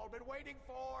you've all been waiting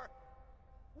for.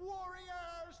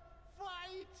 Warriors,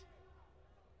 fight!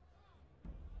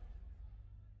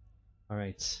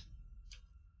 Alright.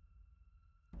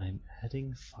 I'm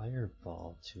adding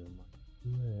Fireball to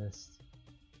my list.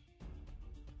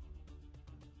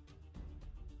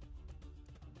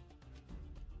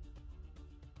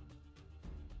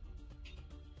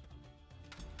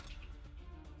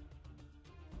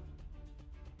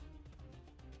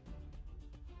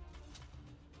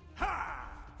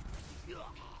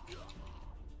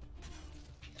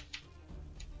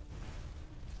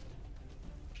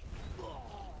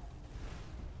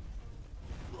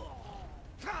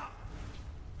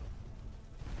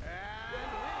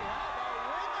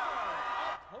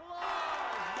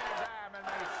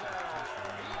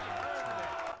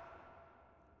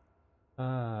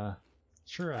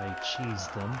 Sure, I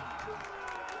cheesed them.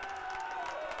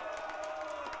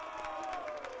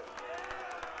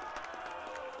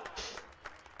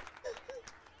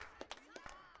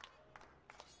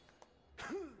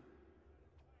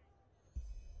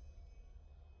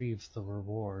 Retrieve the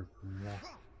reward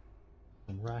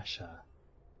from Russia.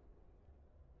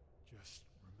 Just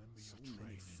remember So your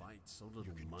many training. fights, so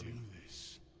little You can money. do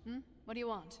this. What do you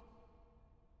want?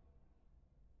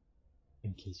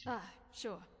 In case you...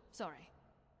 Sure. Sorry.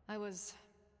 I was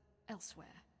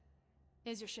elsewhere.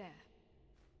 Here's your share.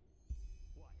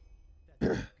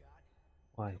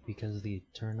 Why? Because of the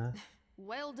Eterna?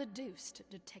 Well deduced,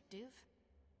 detective.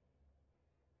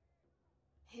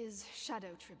 His shadow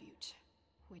tribute,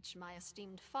 which my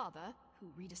esteemed father,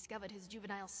 who rediscovered his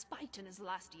juvenile spite in his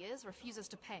last years, refuses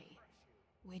to pay.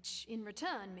 Which, in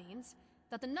return, means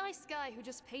that the nice guy who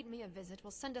just paid me a visit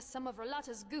will send us some of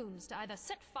Rolata's goons to either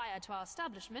set fire to our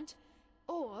establishment,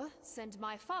 or send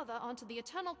my father onto the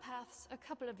Eternal Paths a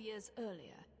couple of years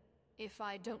earlier, if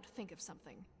I don't think of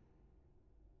something.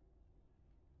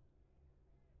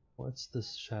 What's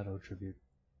this shadow tribute?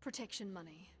 Protection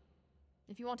money.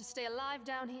 If you want to stay alive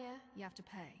down here, you have to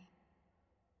pay.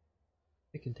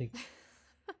 I can take...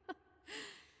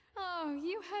 Oh,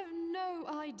 you have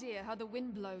no idea how the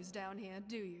wind blows down here,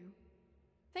 do you?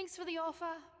 Thanks for the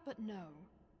offer, but no.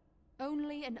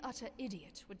 Only an utter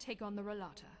idiot would take on the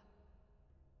Rolata.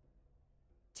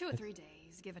 2 or 3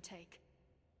 days, give or take.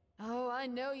 Oh, I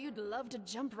know you'd love to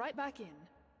jump right back in.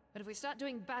 But if we start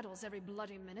doing battles every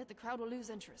bloody minute, the crowd will lose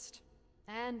interest.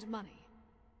 And money.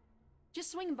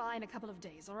 Just swing by in a couple of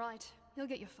days, alright? You'll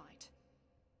get your fight.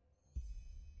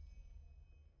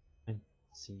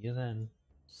 See you then.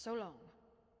 So long.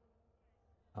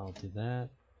 I'll do that.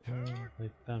 My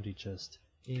bounty chest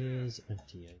is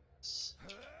empty, I guess.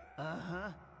 Uh-huh.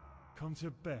 Come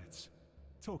to bet.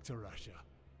 Talk to Rasha.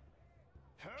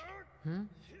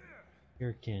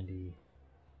 Here, candy.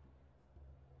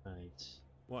 Right.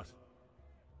 What?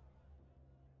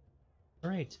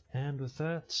 Alright, and with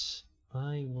that,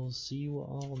 I will see you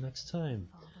all next time.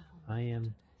 I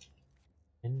am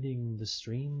ending the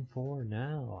stream for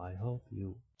now. I hope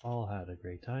you all had a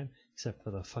great time, except for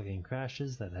the fucking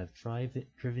crashes that have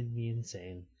driven me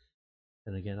insane.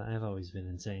 And again, I have always been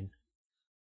insane.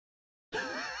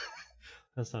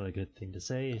 That's not a good thing to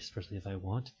say, especially if I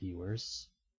want viewers.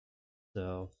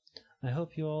 So, I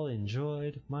hope you all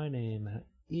enjoyed. My name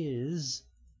is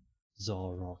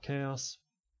Zalrok Chaos,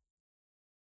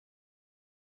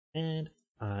 and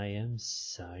I am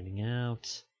signing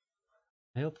out.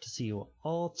 I hope to see you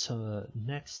all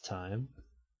next time,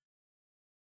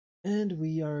 and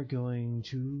we are going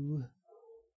to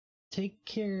take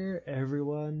care,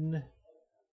 everyone.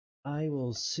 I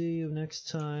will see you next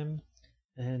time,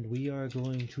 and we are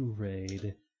going to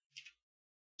raid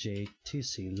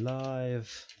JTC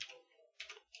Live.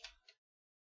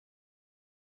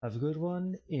 Have a good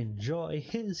one. Enjoy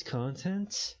his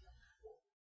content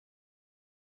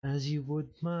as you would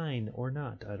mine, or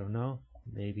not. I don't know.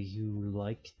 Maybe you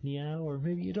like Meow, or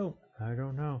maybe you don't. I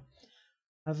don't know.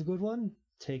 Have a good one.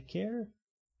 Take care.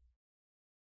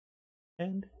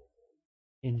 And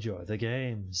enjoy the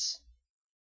games.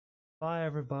 Bye,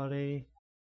 everybody.